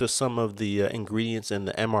allergic to some of the ingredients in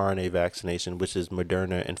the mRNA vaccination, which is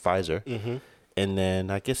Moderna and Pfizer. Mm-hmm. And then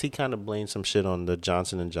I guess he kind of blamed some shit on the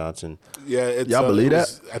Johnson & Johnson. Yeah, it's, Y'all believe it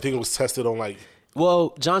was- I think it was tested on like.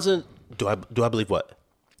 Well, Johnson, do I believe what?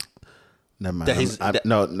 Never mind. That he's- I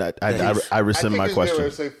he's- rescind my question.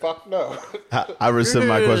 Say fuck no. I rescind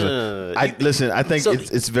my question. No. Listen. I think So-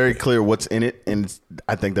 it's very clear what's in it, and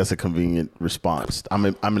I think that's a convenient response. I'm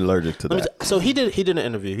allergic to that. So he did an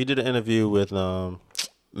interview. He did an interview with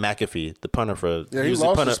McAfee, the punter for. Yeah, he was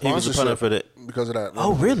lost the punter. his He was the punter sponsorship for the. because of that.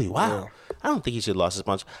 Oh really? Wow. I don't think he should have lost his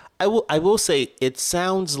sponsor. I will say it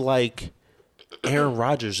sounds like Aaron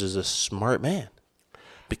Rodgers is a smart man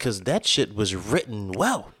because that shit was written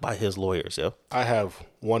well by his lawyers. Yo. I have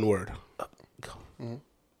one word.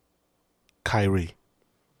 Kyrie.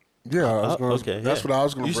 Yeah, I was gonna, okay, that's yeah. what I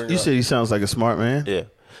was going to bring You up. said he sounds like a smart man. Yeah.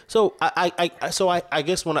 So I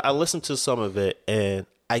guess when I listen to some of it and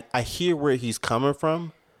I hear where he's coming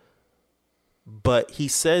from, but he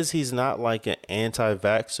says he's not like an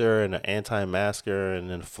anti-vaxxer and an anti-masker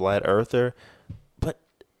and a flat earther, but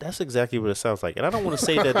that's exactly what it sounds like. And I don't want to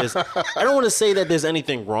say that there's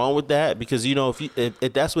anything wrong with that because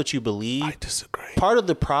if that's what you believe, I disagree. part of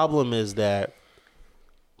the problem is that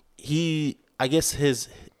I guess he's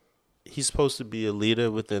supposed to be a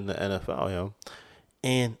leader within the NFL, yo.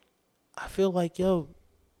 And I feel like, yo,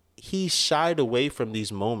 he shied away from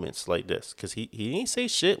these moments like this because he didn't say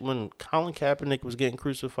shit when Colin Kaepernick was getting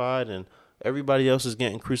crucified and everybody else is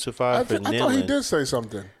getting crucified for kneeling. I thought he did say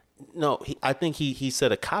something. No, I think he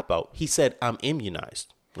said a cop-out. He said, I'm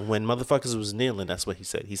immunized. When motherfuckers was kneeling, that's what he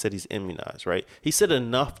said. He said he's immunized, right? He said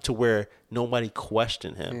enough to where nobody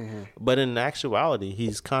questioned him. Mm-hmm. But in actuality,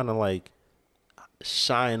 he's kind of like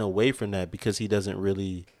shying away from that because he doesn't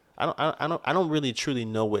really... I don't really truly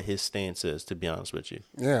know what his stance is, to be honest with you.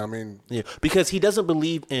 Yeah, I mean... Yeah, because he doesn't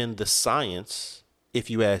believe in the science,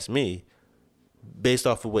 if you ask me, based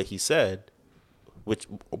off of what he said,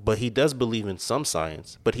 but he does believe in some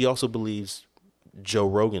science, but he also believes Joe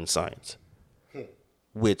Rogan science,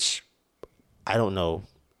 which I don't know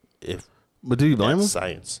if... But do you blame him?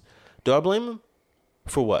 Science. Do I blame him?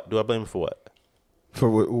 For what? Do I blame him for what? For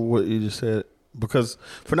what you just said? Because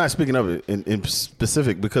for not speaking of it in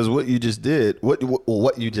specific, because what you just did,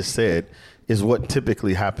 what you just said is what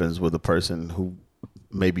typically happens with a person who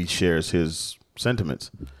maybe shares his sentiments.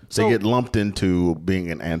 They get lumped into being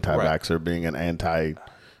an anti-vaxxer, right, being an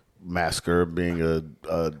anti-masker, being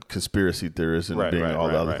a conspiracy theorist, and being all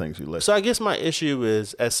the other things you list. So I guess my issue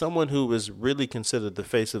is, as someone who is really considered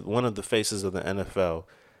one of the faces of the NFL,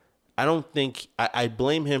 I don't think I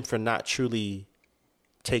blame him for not truly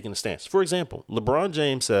taking a stance. For example, LeBron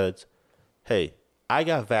James said, hey, I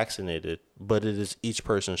got vaccinated, but it is each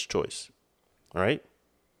person's choice. All right?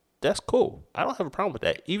 That's cool. I don't have a problem with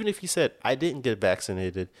that. Even if he said, I didn't get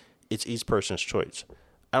vaccinated, it's each person's choice.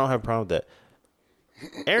 I don't have a problem with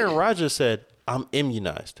that. Aaron Rodgers said, I'm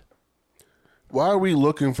immunized. Why are we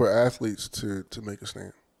looking for athletes to make a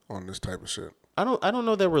stand on this type of shit? I don't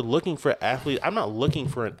know that we're looking for athletes. I'm not looking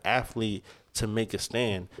for an athlete to make a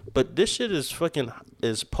stand, but this shit is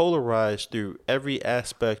polarized through every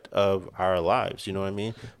aspect of our lives. You know what I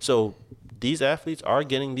mean? So these athletes are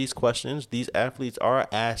getting these questions. These athletes are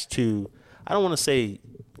asked to, I don't want to say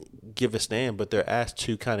give a stand, but they're asked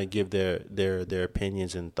to kind of give their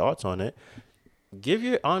opinions and thoughts on it. Give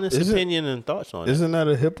your honest opinion and thoughts on it. Isn't that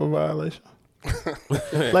a HIPAA violation?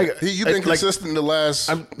 Like you've been consistent the last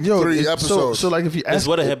 3 episodes. So like if you ask,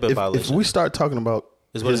 what a HIPAA violation? If we start talking about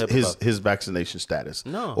his vaccination status,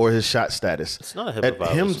 or his shot status, it's not a HIPAA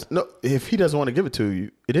violation. If he doesn't want to give it to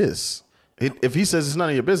you, it is. If he says it's none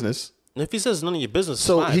of your business. If he says it's none of your business,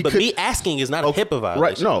 so fine. But me asking is not a HIPAA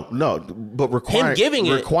violation. Right? No. But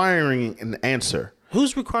requiring an answer.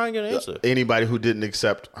 Who's requiring an answer? Anybody who didn't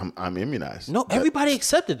accept, I'm immunized. No, everybody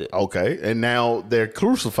accepted it. Okay, and now they're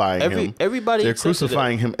crucifying him. They're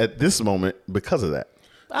crucifying him at this moment because of that.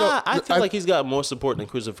 I feel like he's got more support than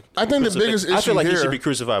crucifixion. I think the biggest issue I feel like here, he should be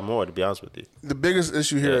crucified more, to be honest with you. The biggest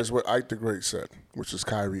issue here is what Ike the Great said, which is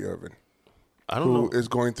Kyrie Irving. Who is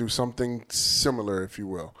going through something similar, if you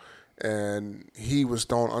will. And he was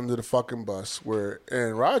thrown under the fucking bus where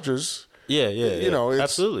Aaron Rodgers... You know,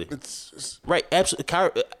 absolutely. It's right.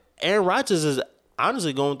 Absolutely. Aaron Rodgers is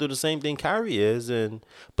honestly going through the same thing Kyrie is,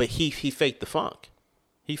 but he faked the funk.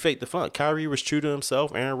 He faked the funk. Kyrie was true to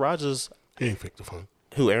himself. Aaron Rodgers, he ain't faked the funk.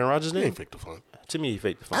 Who? Aaron Rodgers did? He ain't faked the funk. To me, he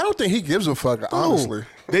faked the funk. I don't think he gives a fuck. Honestly,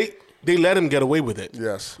 they let him get away with it.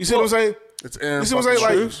 Yes. You see what I'm saying? It's Aaron. You see what I'm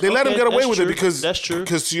saying? Like, they let him get away with it because that's true.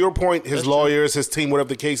 Because to your point, his lawyers, his team, whatever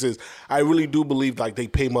the case is, I really do believe like they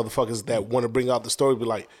pay motherfuckers that want to bring out the story, be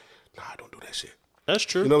like, nah, don't do that shit. That's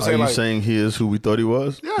true. You know what I'm saying? Are you saying he is who we thought he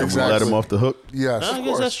was? Yeah, exactly. Let him off the hook? Yes, I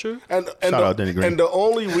guess that's true. And the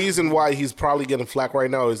only reason why he's probably getting flack right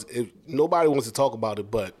now is if nobody wants to talk about it,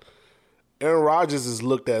 but Aaron Rodgers is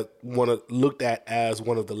looked at as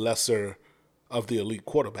one of the lesser of the elite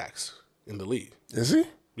quarterbacks in the league. Is he?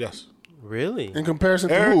 Yes. Really? In comparison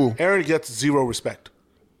to who? Aaron gets zero respect.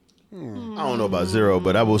 I don't know about zero,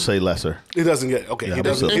 but I will say lesser. He doesn't get he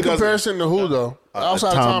doesn't. In comparison to who though?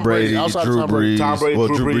 Outside Tom Brady, Drew Brees. Well,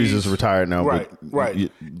 Drew Brees is retired now. Right, but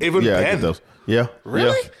right. Even Ben. I get those. Yeah.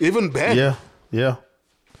 Really? Yeah. Even Ben. Yeah.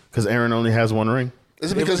 Because Aaron only has one ring.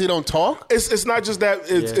 Is it because he don't talk? It's not just that.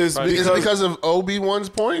 It's because of Obi-Wan's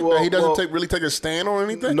point that he doesn't really take a stand on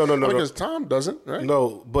anything. No. Because Tom doesn't. Right?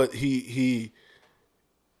 No, but he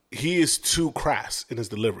is too crass in his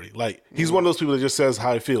delivery. Like he's one of those people that just says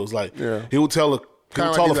how he feels. Like he'll tell a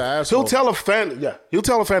fan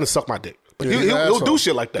to suck my dick. But he'll do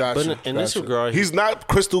shit like that. Gotcha. But in this regard, he's not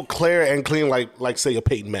crystal clear and clean like say a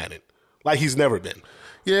Peyton Manning. Like he's never been.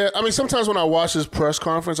 Yeah, I mean sometimes when I watch his press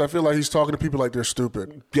conference, I feel like he's talking to people like they're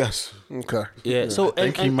stupid. Yes. Okay. Yeah. So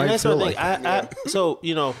I think he might feel like I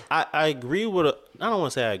agree with. I don't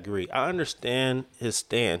want to say I agree. I understand his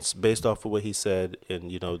stance based off of what he said in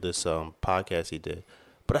this podcast he did.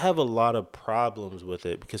 But I have a lot of problems with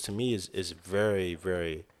it because to me it's very,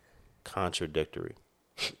 very contradictory.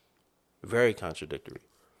 Very contradictory.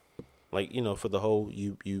 Like, for the whole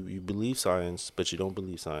you believe science, but you don't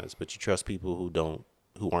believe science, but you trust people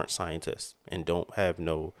who aren't scientists and don't have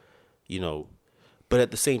no, but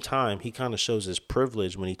at the same time, he kind of shows his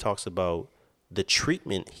privilege when he talks about the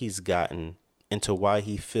treatment he's gotten into why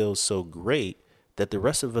he feels so great that the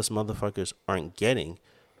rest of us motherfuckers aren't getting.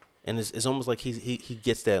 And it's almost like he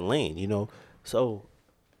gets that lane, So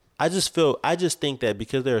I just think that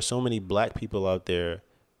because there are so many black people out there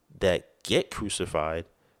that get crucified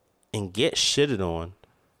and get shitted on,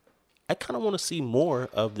 I kind of want to see more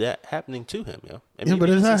of that happening to him, yo. Yeah,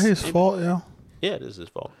 but it's not his fault, yo. Yeah, it is his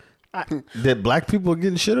fault. That black people are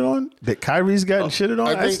getting shitted on? That Kyrie's gotten shitted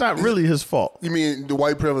on? It's not really his fault. You mean the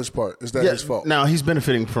white privilege part? Is that his fault? Now he's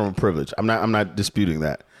benefiting from a privilege. I'm not disputing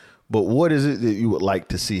that. But what is it that you would like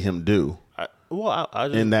to see him do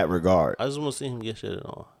in that regard? I just want to see him get shitted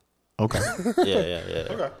on. Okay. Yeah.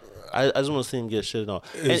 Okay. I just want to see him get shitted on.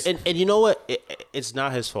 And you know what? It's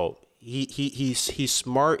not his fault. He's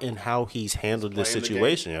smart in how he's handled this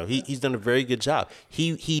situation. He's done a very good job.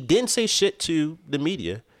 He didn't say shit to the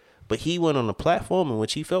media, but he went on a platform in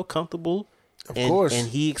which he felt comfortable. Of course. And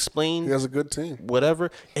he explained he has a good team.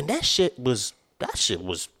 Whatever. And that shit was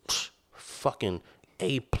fucking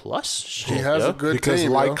A+ shit. He has a good because team.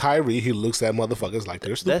 Because like yo. Kyrie, he looks at motherfuckers like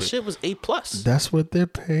they're stupid. That shit was A+. That's what they're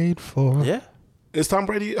paid for. Yeah. Is Tom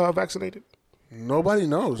Brady vaccinated? Nobody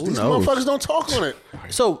knows. These knows? motherfuckers don't talk on it.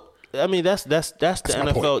 So I mean, that's the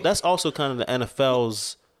NFL. point. That's also kind of the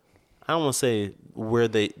NFL's. I don't want to say where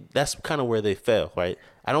they. That's kind of where they fail, right?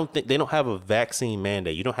 I don't think they don't have a vaccine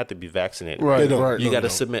mandate. You don't have to be vaccinated. Right. They don't. Right. You got to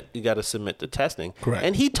submit. You got to submit the testing. Correct.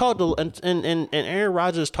 And he talked. And Aaron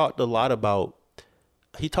Rodgers talked a lot about.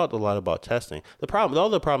 He talked a lot about testing. The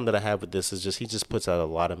other problem that I have with this is just he just puts out a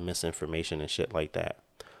lot of misinformation and shit like that,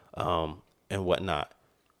 and whatnot.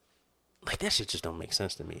 Like that shit just don't make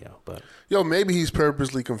sense to me, yo. But maybe he's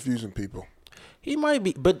purposely confusing people. he might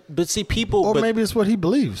be, but see people. Or but maybe it's what he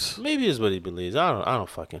believes. maybe it's what he believes. I don't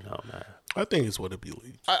fucking know, man. I think it's what it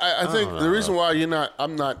believes. I think the reason why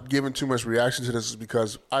I'm not giving too much reaction to this is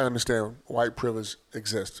because I understand white privilege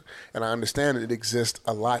exists, and I understand it exists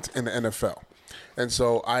a lot in the NFL, and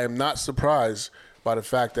so I am not surprised by the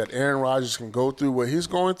fact that Aaron Rodgers can go through what he's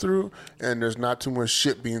going through, and there's not too much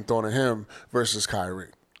shit being thrown at him versus Kyrie.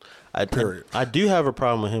 Period. I do have a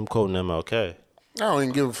problem with him quoting MLK. I don't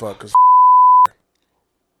even give a fuck. Cause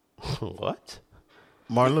What?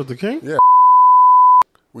 Martin Luther King? Yeah.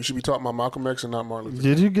 We should be talking about Malcolm X and not Martin Luther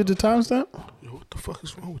King. Did you get the timestamp? Yo, what the fuck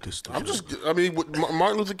is wrong with this stuff?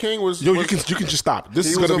 Martin Luther King was. Yo, you can just stop. This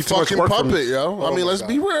He is was gonna a be too much fucking work for me. puppet, yo. Oh I mean, my let's God.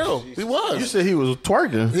 be real. He was. You said he was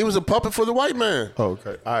twerking. He was a puppet for the white man. Oh,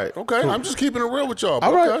 okay. All right. Okay, I'm just keeping it real with y'all.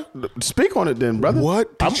 All Okay. right. Speak on it then, brother.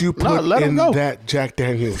 What did you put let him in go. that Jack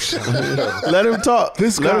Daniels? Let him talk.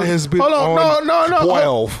 This Let guy him- has been Hold on. on No.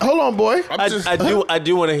 12. Hold on, boy. I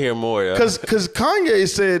do want to hear more. Yeah. Because Kanye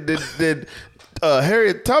said that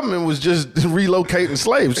Harriet Tubman was just relocating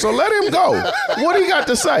slaves. So let him go. What do you got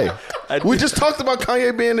to say? We just talked about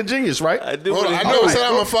Kanye being a genius, right? I do. Hold on, wanna I hear- never said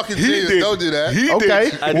I'm a fucking genius. did. Don't do that. He Okay.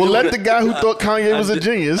 did. I Well, do let wanna- the guy who thought Kanye was a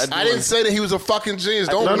genius. I I didn't say that he was a fucking genius.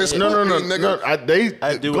 Don't No, misquote me, nigga.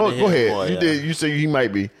 I do go wanna hear ahead. more, You yeah. did. You say he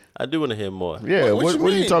might be. I do want to hear more. Yeah. What What you are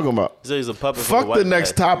you mean? talking about? So he's a puppet. for Fuck white the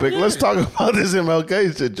next man. topic. Let's talk about this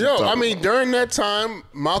MLK shit. Yo, I mean, during that time,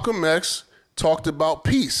 Malcolm X talked about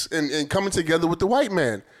peace and coming together with the white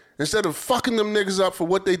man. Instead of fucking them niggas up for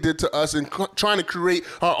what they did to us and trying to create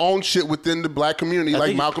our own shit within the black community like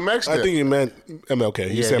think- Malcolm X did. I think he meant MLK.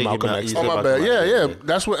 He Yeah, I said think Malcolm he X. meant- Oh, my Malcolm bad. X, Yeah. yeah.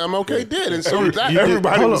 That's what MLK did. And so that,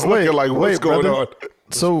 Everybody Hold was on, wait, looking like, what's wait, going brother. on?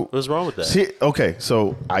 So What's wrong with that? See, okay,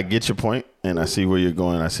 so I get your point, and I see where you're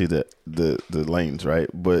going. I see the lanes, right?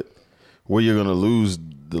 But where you're going to lose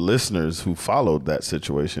the listeners who followed that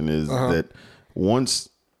situation is that once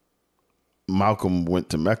Malcolm went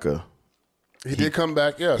to Mecca, he did come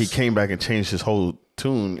back, yes. he came back and changed his whole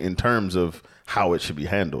tune in terms of how it should be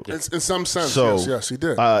handled. In some sense, So, yes, he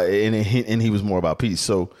did. And he was more about peace.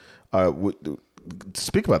 So,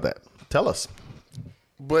 speak about that. Tell us.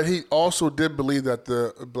 But he also did believe that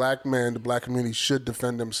the black man, the black community should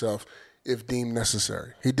defend himself if deemed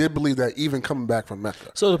necessary. He did believe that even coming back from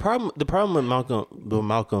Mecca. So the problem with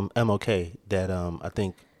Malcolm MLK that I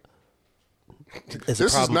think is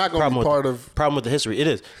This is not gonna be part of- problem with the history. It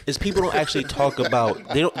is people don't actually talk about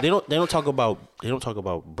they don't talk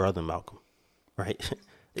about brother Malcolm, right?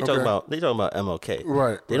 They talk Okay. about MLK,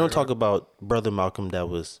 Right, They don't talk about brother Malcolm that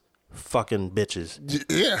was fucking bitches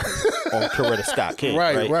Yeah. on Coretta Scott King.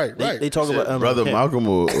 Right. They talk about MLK. Brother Malcolm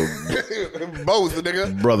or Both,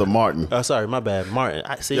 nigga. Brother Martin. Sorry, my bad, Martin.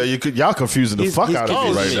 I see. Yeah, y'all confusing the fuck out of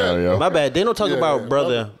me right now, yo. My bad. They don't talk about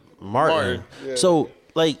brother Martin. Yeah. So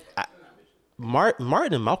like,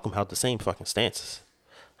 Martin and Malcolm had the same fucking stances.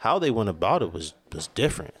 How they went about it was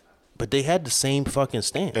different, but they had the same fucking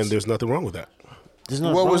stance. And there's nothing wrong with that.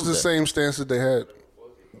 What was the same stance that they had?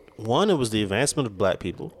 One, it was the advancement of black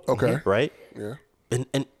people. Okay. Right? Yeah.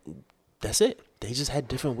 And that's it. They just had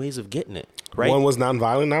different ways of getting it. Right? One was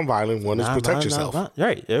nonviolent. One is protect yourself.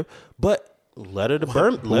 Right. Yeah. But letter to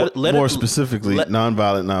Birmingham. More specifically,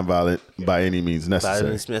 nonviolent by any means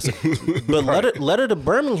necessary. But letter to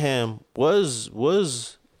Birmingham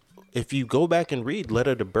was if you go back and read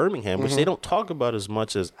Letter to Birmingham, which they don't talk about as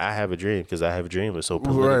much as I Have a Dream, because I Have a Dream is so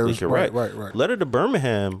politically correct. Right. Letter to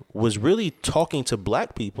Birmingham was really talking to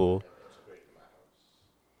black people.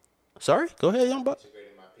 Sorry? Go ahead, young buck.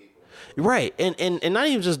 Right. And not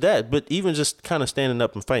even just that, but even just kind of standing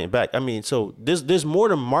up and fighting back. I mean, so there's more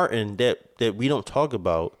to Martin that we don't talk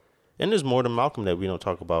about. And there's more to Malcolm that we don't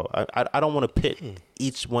talk about. I don't want to pit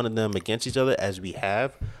each one of them against each other as we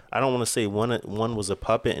have. I don't want to say one was a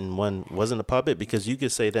puppet and one wasn't a puppet, because you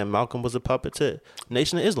could say that Malcolm was a puppet to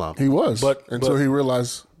Nation of Islam. He was, until he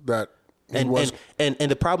realized that he was. And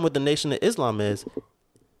the problem with the Nation of Islam is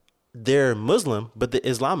they're Muslim, but they're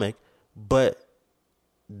Islamic, but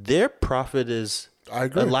their prophet is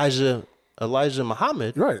Elijah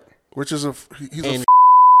Muhammad, right? Which is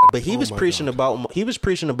but he was preaching about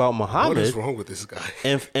Muhammad. What is wrong with this guy?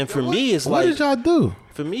 And for me, it's what like, did y'all do?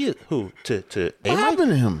 for me, who to What happened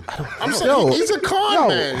to him? I'm saying he's a con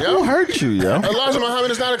man, yo. Who hurt you, yo? Elijah Muhammad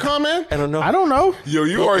is not a con man. I don't know. I don't know. Yo,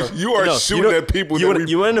 you are shooting at people that we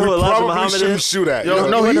know who Elijah probably Muhammad shouldn't is? shoot at. Yo,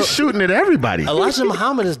 no, he's shooting at everybody. Elijah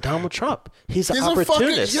Muhammad is Donald Trump. He's an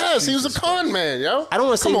opportunist. He was a con man, yo. I don't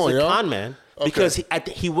want to say Come he's on, a yo. con man because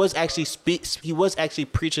he was actually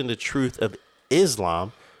preaching the truth of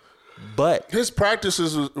Islam, but His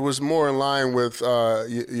practices was more in line with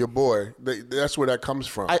your boy. That's where that comes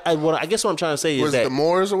from. I guess what I'm trying to say is Was that it the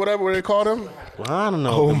Moors or whatever what they called him? well, I don't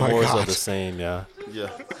know. If the Moors are the same, yeah.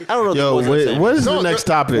 I don't know. Yo, if the Moors are the same. what is the next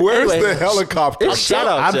topic? Where's Anyway, the helicopter? It's shout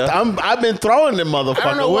out, I've been throwing them motherfucker. I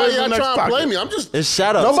don't know why Where's the y'all next trying to topic? play me. I'm just. It's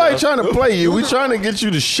shout out. Nobody trying to play you. We trying to get you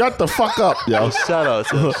to shut the fuck up, yo. Shout out.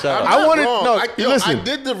 Shout out. I wanted wrong. listen. I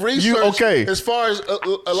did the research. okay? As far as Shut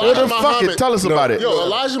Elijah the fuck Muhammad. it. Tell us about it. Yo,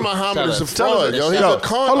 Elijah Muhammad is a Tell us- fraud. Yo, he's yo, a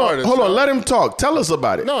con artist. Hold on. Let him talk. Tell us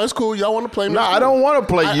about it. No, it's cool. Y'all want to play me? No, I don't want to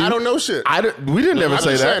play you. I don't know shit. We didn't ever I'm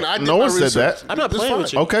say just saying, I that. did No my one said research. that. I'm not It's playing fine.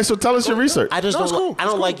 with you. Okay, so tell us your research. I just No, it's don't. cool. I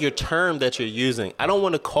don't like your term that you're using. I don't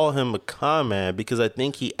want to call him a con man because I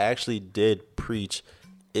think he actually did preach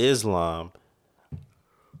Islam.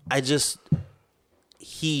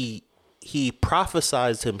 He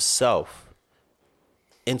prophesized himself,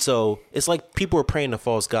 and so it's like people were praying to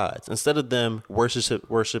false gods instead of them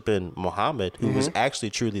worshiping Muhammad, who was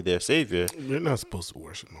actually truly their savior. You're not supposed to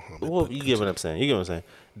worship Muhammad. Well, you get what I'm saying.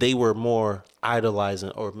 They were more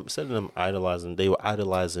idolizing, or instead of them idolizing, they were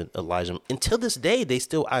idolizing Elijah. Until this day, they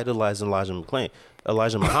still idolize Elijah Muhammad.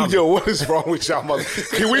 Yo, what is wrong with y'all, mother?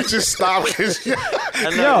 Can we just stop? Yo,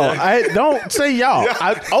 I don't say y'all.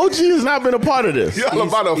 OG has not been a part of this. Y'all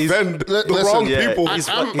about to offend the wrong people He's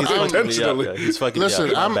fucking me up, intentionally. yo. He's fucking Listen,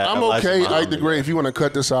 me up. I'm My bad. Elijah okay. Muhammad, Ike the Great, if you want to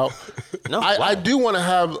cut this out. No, I do want to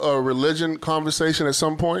have a religion conversation at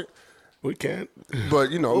some point, We can't.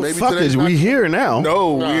 but maybe Fuck today's it, not. we here now.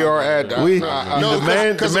 No, we are at. No, the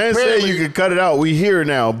man 'cause said apparently- you could cut it out. We here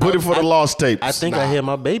now. Put it for the lost tapes. I think I hear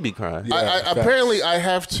my baby crying. Apparently, I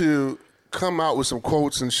have to come out with some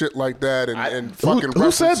quotes and shit like that, and fucking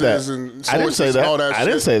who said that? references and I didn't say sources and that. all that I shit.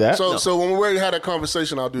 didn't say that. So when we already had a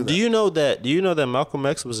conversation, I'll do that. Do you know that Malcolm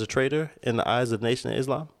X was a traitor in the eyes of Nation of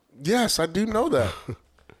Islam? Yes, I do know that,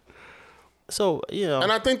 So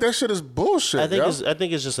and I think that shit is bullshit. I think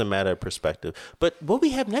yo. it's just a matter of perspective. But what we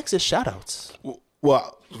have next is shout outs.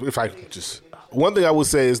 Well, if I just one thing I would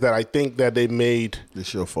say is that I think that they made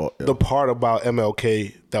It's your fault. yo. the part about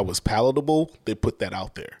MLK that was palatable. They put that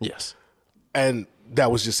out there, Yes. and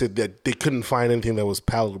that was just it. That they couldn't find anything that was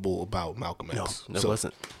palatable about Malcolm X. No, it So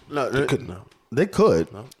wasn't. No, they couldn't. They could,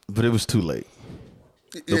 but it was too late.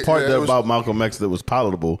 The Yeah, part yeah, that it was about Malcolm X that was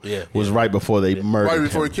palatable Yeah, was right before they murdered right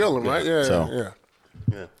before him. he killed him, right? Yeah, So-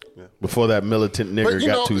 yeah. Before that militant nigger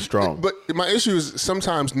got too strong. But my issue is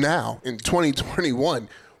sometimes now in 2021,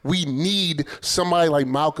 we need somebody like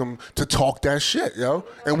Malcolm to talk that shit, yo,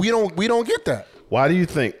 and we don't get that. Why do you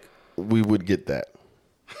think we would get that?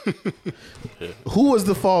 Who was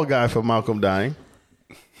the fall guy for Malcolm dying?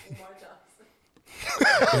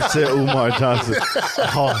 It said Umar Johnson.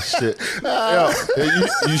 Oh shit!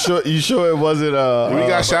 Yo, you sure it wasn't? We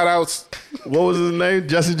got shout outs. What was his name?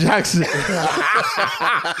 Jesse Jackson.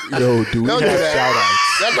 Yo, do we Don't do have that. shout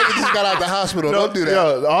outs? That nigga just got out the hospital. Don't do that.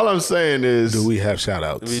 Yo, all I'm saying is, Do we have shout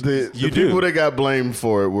outs? the people that got blamed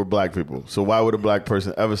for it were black people. So why would a black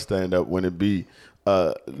person ever stand up when it be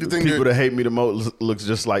think people that hate me the most looks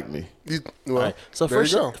just like me? Well, All right. So there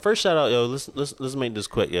you go. first shout out, yo. Let's make this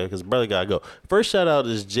quick, yo, because brother gotta go. First shout out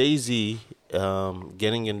is Jay-Z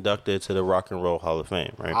getting inducted to the Rock and Roll Hall of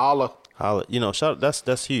Fame, right? Allah. You know,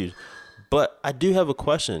 that's huge. But I do have a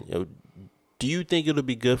question. Yo, do you think it'll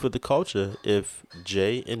be good for the culture if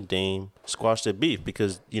Jay and Dame squash their beef?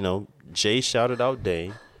 Because, you know, Jay shouted out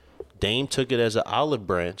Dame. Dame took it as an olive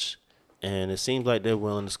branch, and it seems like they're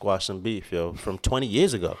willing to squash some beef, yo, from 20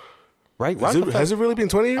 years ago. Right? Has it really been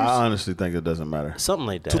 20 years? I honestly think it doesn't matter. Something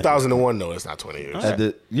like that. 2001, no, it's not 20 years.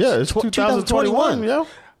 It's 2021. Yo.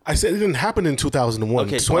 I said it didn't happen in 2001.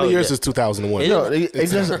 Okay, 20 years yeah. is 2001. No, it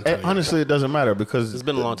doesn't. Honestly, it doesn't matter because It's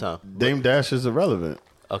been a long time. Dame Dash is irrelevant.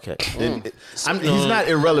 Okay. He's not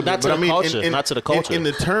irrelevant, Not to but the I mean, culture, not to the culture. In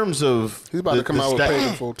the terms of He's about to come out with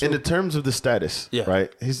painful, too. in the terms of the status, Yeah.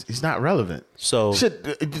 right? He's not relevant. So- shit.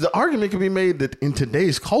 The argument can be made that in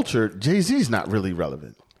today's culture, Jay-Z's not really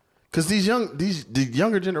relevant because the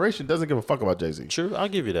younger generation doesn't give a fuck about Jay-Z. True, I'll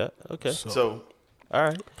give you that. Okay. So All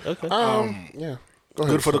right. Okay. Yeah. Go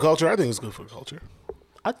ahead. Good for the culture? I think it's good for the culture.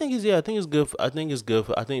 I think it's good. I think it's good for. I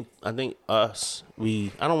think us.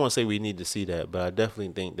 I don't want to say we need to see that, but I definitely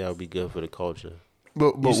think that would be good for the culture.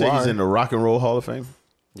 But you say why? he's in the Rock and Roll Hall of Fame?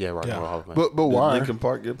 Yeah, Rock and Roll Hall of Fame. But Did why? Lincoln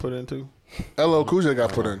Park get put into? LL Cool J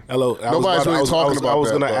got put in. Hello. Nobody's really talking about I was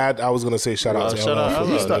that, gonna but- add. I was gonna say shout out to shout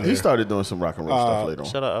LL. out. He started doing some rock and roll stuff later on.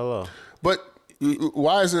 Shout out LL. But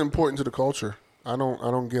why is it important to the culture? I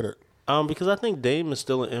don't get it. Because I think Dame is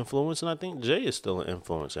still an influence, and I think Jay is still an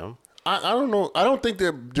influence. Yeah. I don't know. I don't think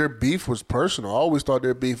their beef was personal. I always thought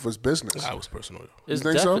their beef was business. That was personal. It's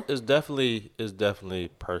think so? It's definitely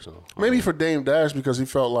personal. Maybe for Dame Dash because he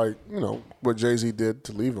felt like, you know, what Jay-Z did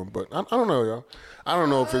to leave him. But I don't know, y'all. I don't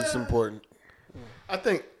know if it's important. I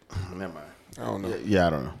think. Never mind. I don't know. Yeah, I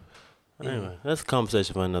don't know. Anyway, that's a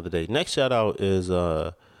conversation for another day. Next shout out is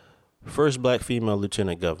first black female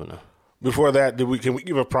lieutenant governor. Before that, can we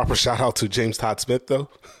give a proper shout out to James Todd Smith though?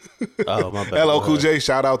 Oh my bad. LL Cool J,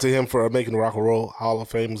 shout out to him for making the Rock and Roll Hall of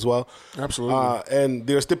Fame as well. Absolutely. And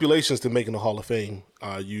there are stipulations to making the Hall of Fame.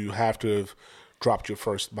 You have to have dropped your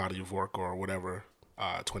first body of work or whatever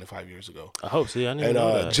 25 years ago. Oh, see, I didn't And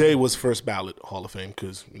know that. Jay was first ballot Hall of Fame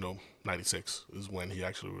because 96 is when he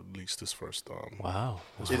actually released his first. Wow.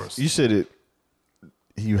 His first. You said it.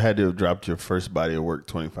 You had to have dropped your first body of work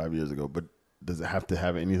 25 years ago, but does it have to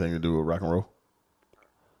have anything to do with rock and roll?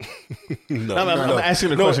 No, I'm asking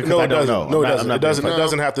the question because I don't know. No, I'm not it doesn't. being It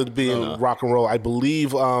doesn't have to be in rock and roll. I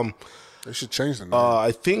believe. They should change the name.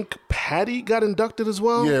 I think Patty got inducted as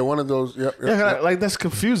well. yeah, one of those. Yep. Yeah, like that's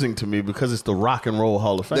confusing to me because it's the Rock and Roll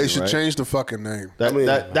Hall of Fame. They should right? change the fucking name.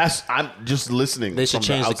 That's I'm just listening. They should from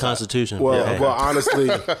change the outside. Constitution. Well, Yeah. well, honestly,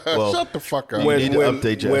 Well, Shut the fuck up. You need to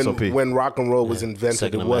update your SOP. when rock and roll was invented,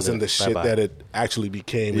 Second it wasn't the Amendment. shit Bye-bye. that it actually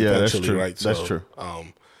became Yeah, that's eventually, true. right? That's true.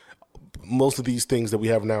 Most of these things that we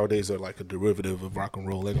have nowadays are like a derivative of rock and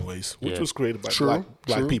roll, anyways, which Yeah. was created by True,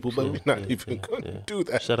 black true, people, but we're not even going to do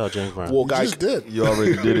that. Shout out James Brown. Well, You guys, just did. you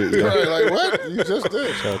already did it. Yeah. Right, like what? You just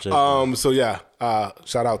did. Shout out James Brown. So yeah,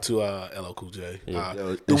 shout out to LL Cool J.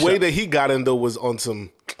 Yeah. The way that he got in though was on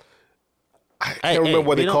some. I can't remember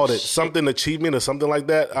what we they don't called it. shit. Something achievement or something like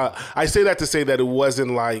that. I say that to say that it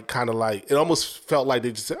wasn't like kind of like it almost felt like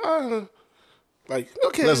they just said, like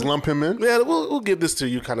okay, Let's lump him in. yeah, we'll give this to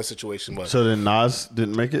you kind of situation. But So then Nas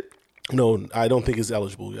didn't make it. no, I don't think it's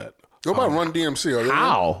eligible yet. What about Run DMC? Are they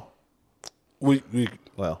How? We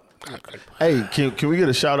Well, hey, can we get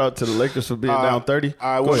a shout out to the Lakers for being down 30?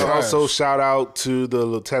 I want to ahead. also shout out to the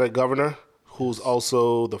lieutenant governor, who's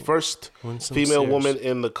also the first Winsome female Sears. woman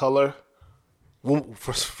in the color,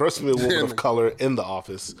 first female woman of color in the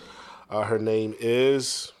office. Her name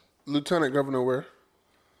is Lieutenant Governor where?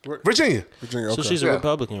 Virginia. Virginia. So Okay. she's a Yeah.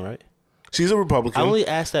 Republican, right? She's a Republican. I only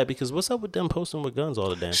asked that because what's up with them posting with guns all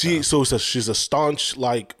the damn time? She's a staunch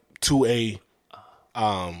like 2A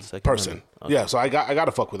Second person. Amendment. Okay. Yeah, so I got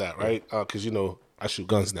to fuck with that, right? Because I shoot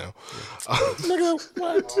guns now. Nigga,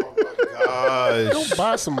 what? Gosh. Go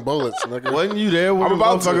buy some bullets, nigga. Wasn't you there when I'm the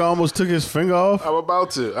about to. motherfucker almost took his finger off? I'm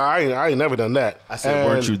about to. I ain't never done that. I said,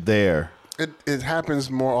 weren't you there? It happens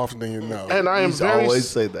more often than you know. And I am He's very always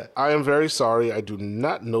say that. I am very sorry. I do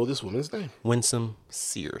not know this woman's name. Winsome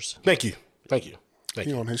Sears. Thank you.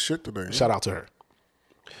 He on his shit today. Shout out to her.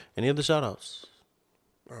 Any other shout outs?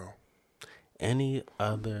 Oh. Any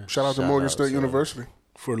other? Shout out to Morgan shout-outs, State University.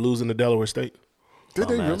 For losing to Delaware State. Did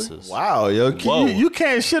they really? Dumbasses. Wow, yo, Whoa. you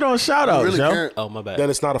can't shit on shout outs, Really yo. can't. Oh my bad. Then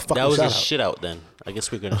it's not a fucking That was a shout-out. shit out. Then I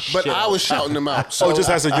guess we're gonna. But shit I out. was shouting them out. So Oh, just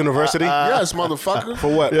as a university? yes, motherfucker. For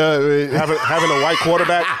what? Yeah, I mean, Having a white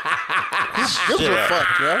quarterback? Gives a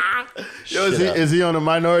fuck, yeah. yo, Shit out. is he on a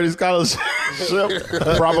minority scholarship?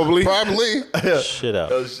 Probably. Probably. Shit out.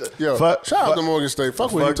 Yo, Fuck- shout out fuck- to Morgan State.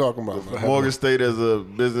 Fuck what you talking about, man. Morgan State as a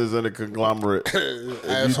business and a conglomerate. if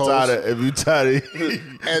Assholes. you tired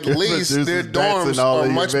of At least their dorms are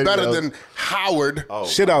much better than Howard.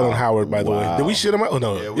 Shit out on Howard, by the way. Did we shit him out? Oh,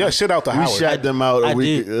 no. Yeah, shit out to We Howard. shot them out I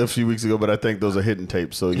a few weeks ago, but I think those are hidden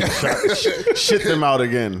tapes. So you shit them out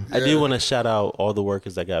again. I do want to shout out all the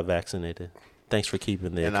workers that got vaccinated. Thanks for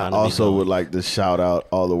keeping the And I economy also going. would like to shout out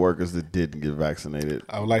all the workers that didn't get vaccinated.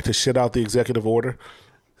 I would like to shit out the executive order.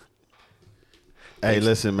 Hey,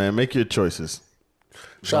 listen, man, make your choices.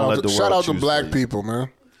 Shout Don't out let to, the shout world out to choose black for you. people, man.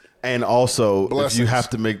 And also, if Blessings. you have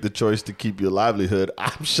to make the choice to keep your livelihood,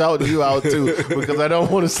 I'm shouting you out too because I don't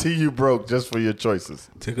want to see you broke just for your choices.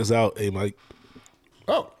 Take us out, A-Mic.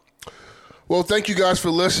 Oh. Well, thank you guys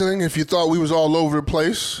for listening. If you thought we was all over the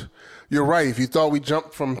place, you're right. If you thought we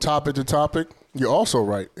jumped from topic to topic, you're also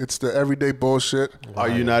right. It's the everyday bullshit. Are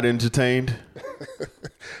you not entertained?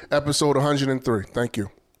 Episode 103. Thank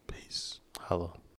you. Peace. Hello.